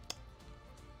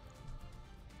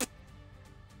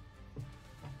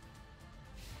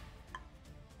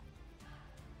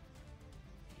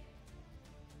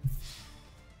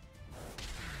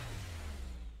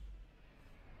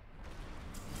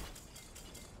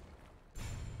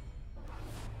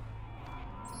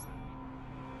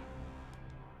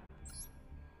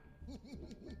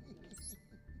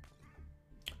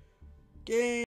 Game.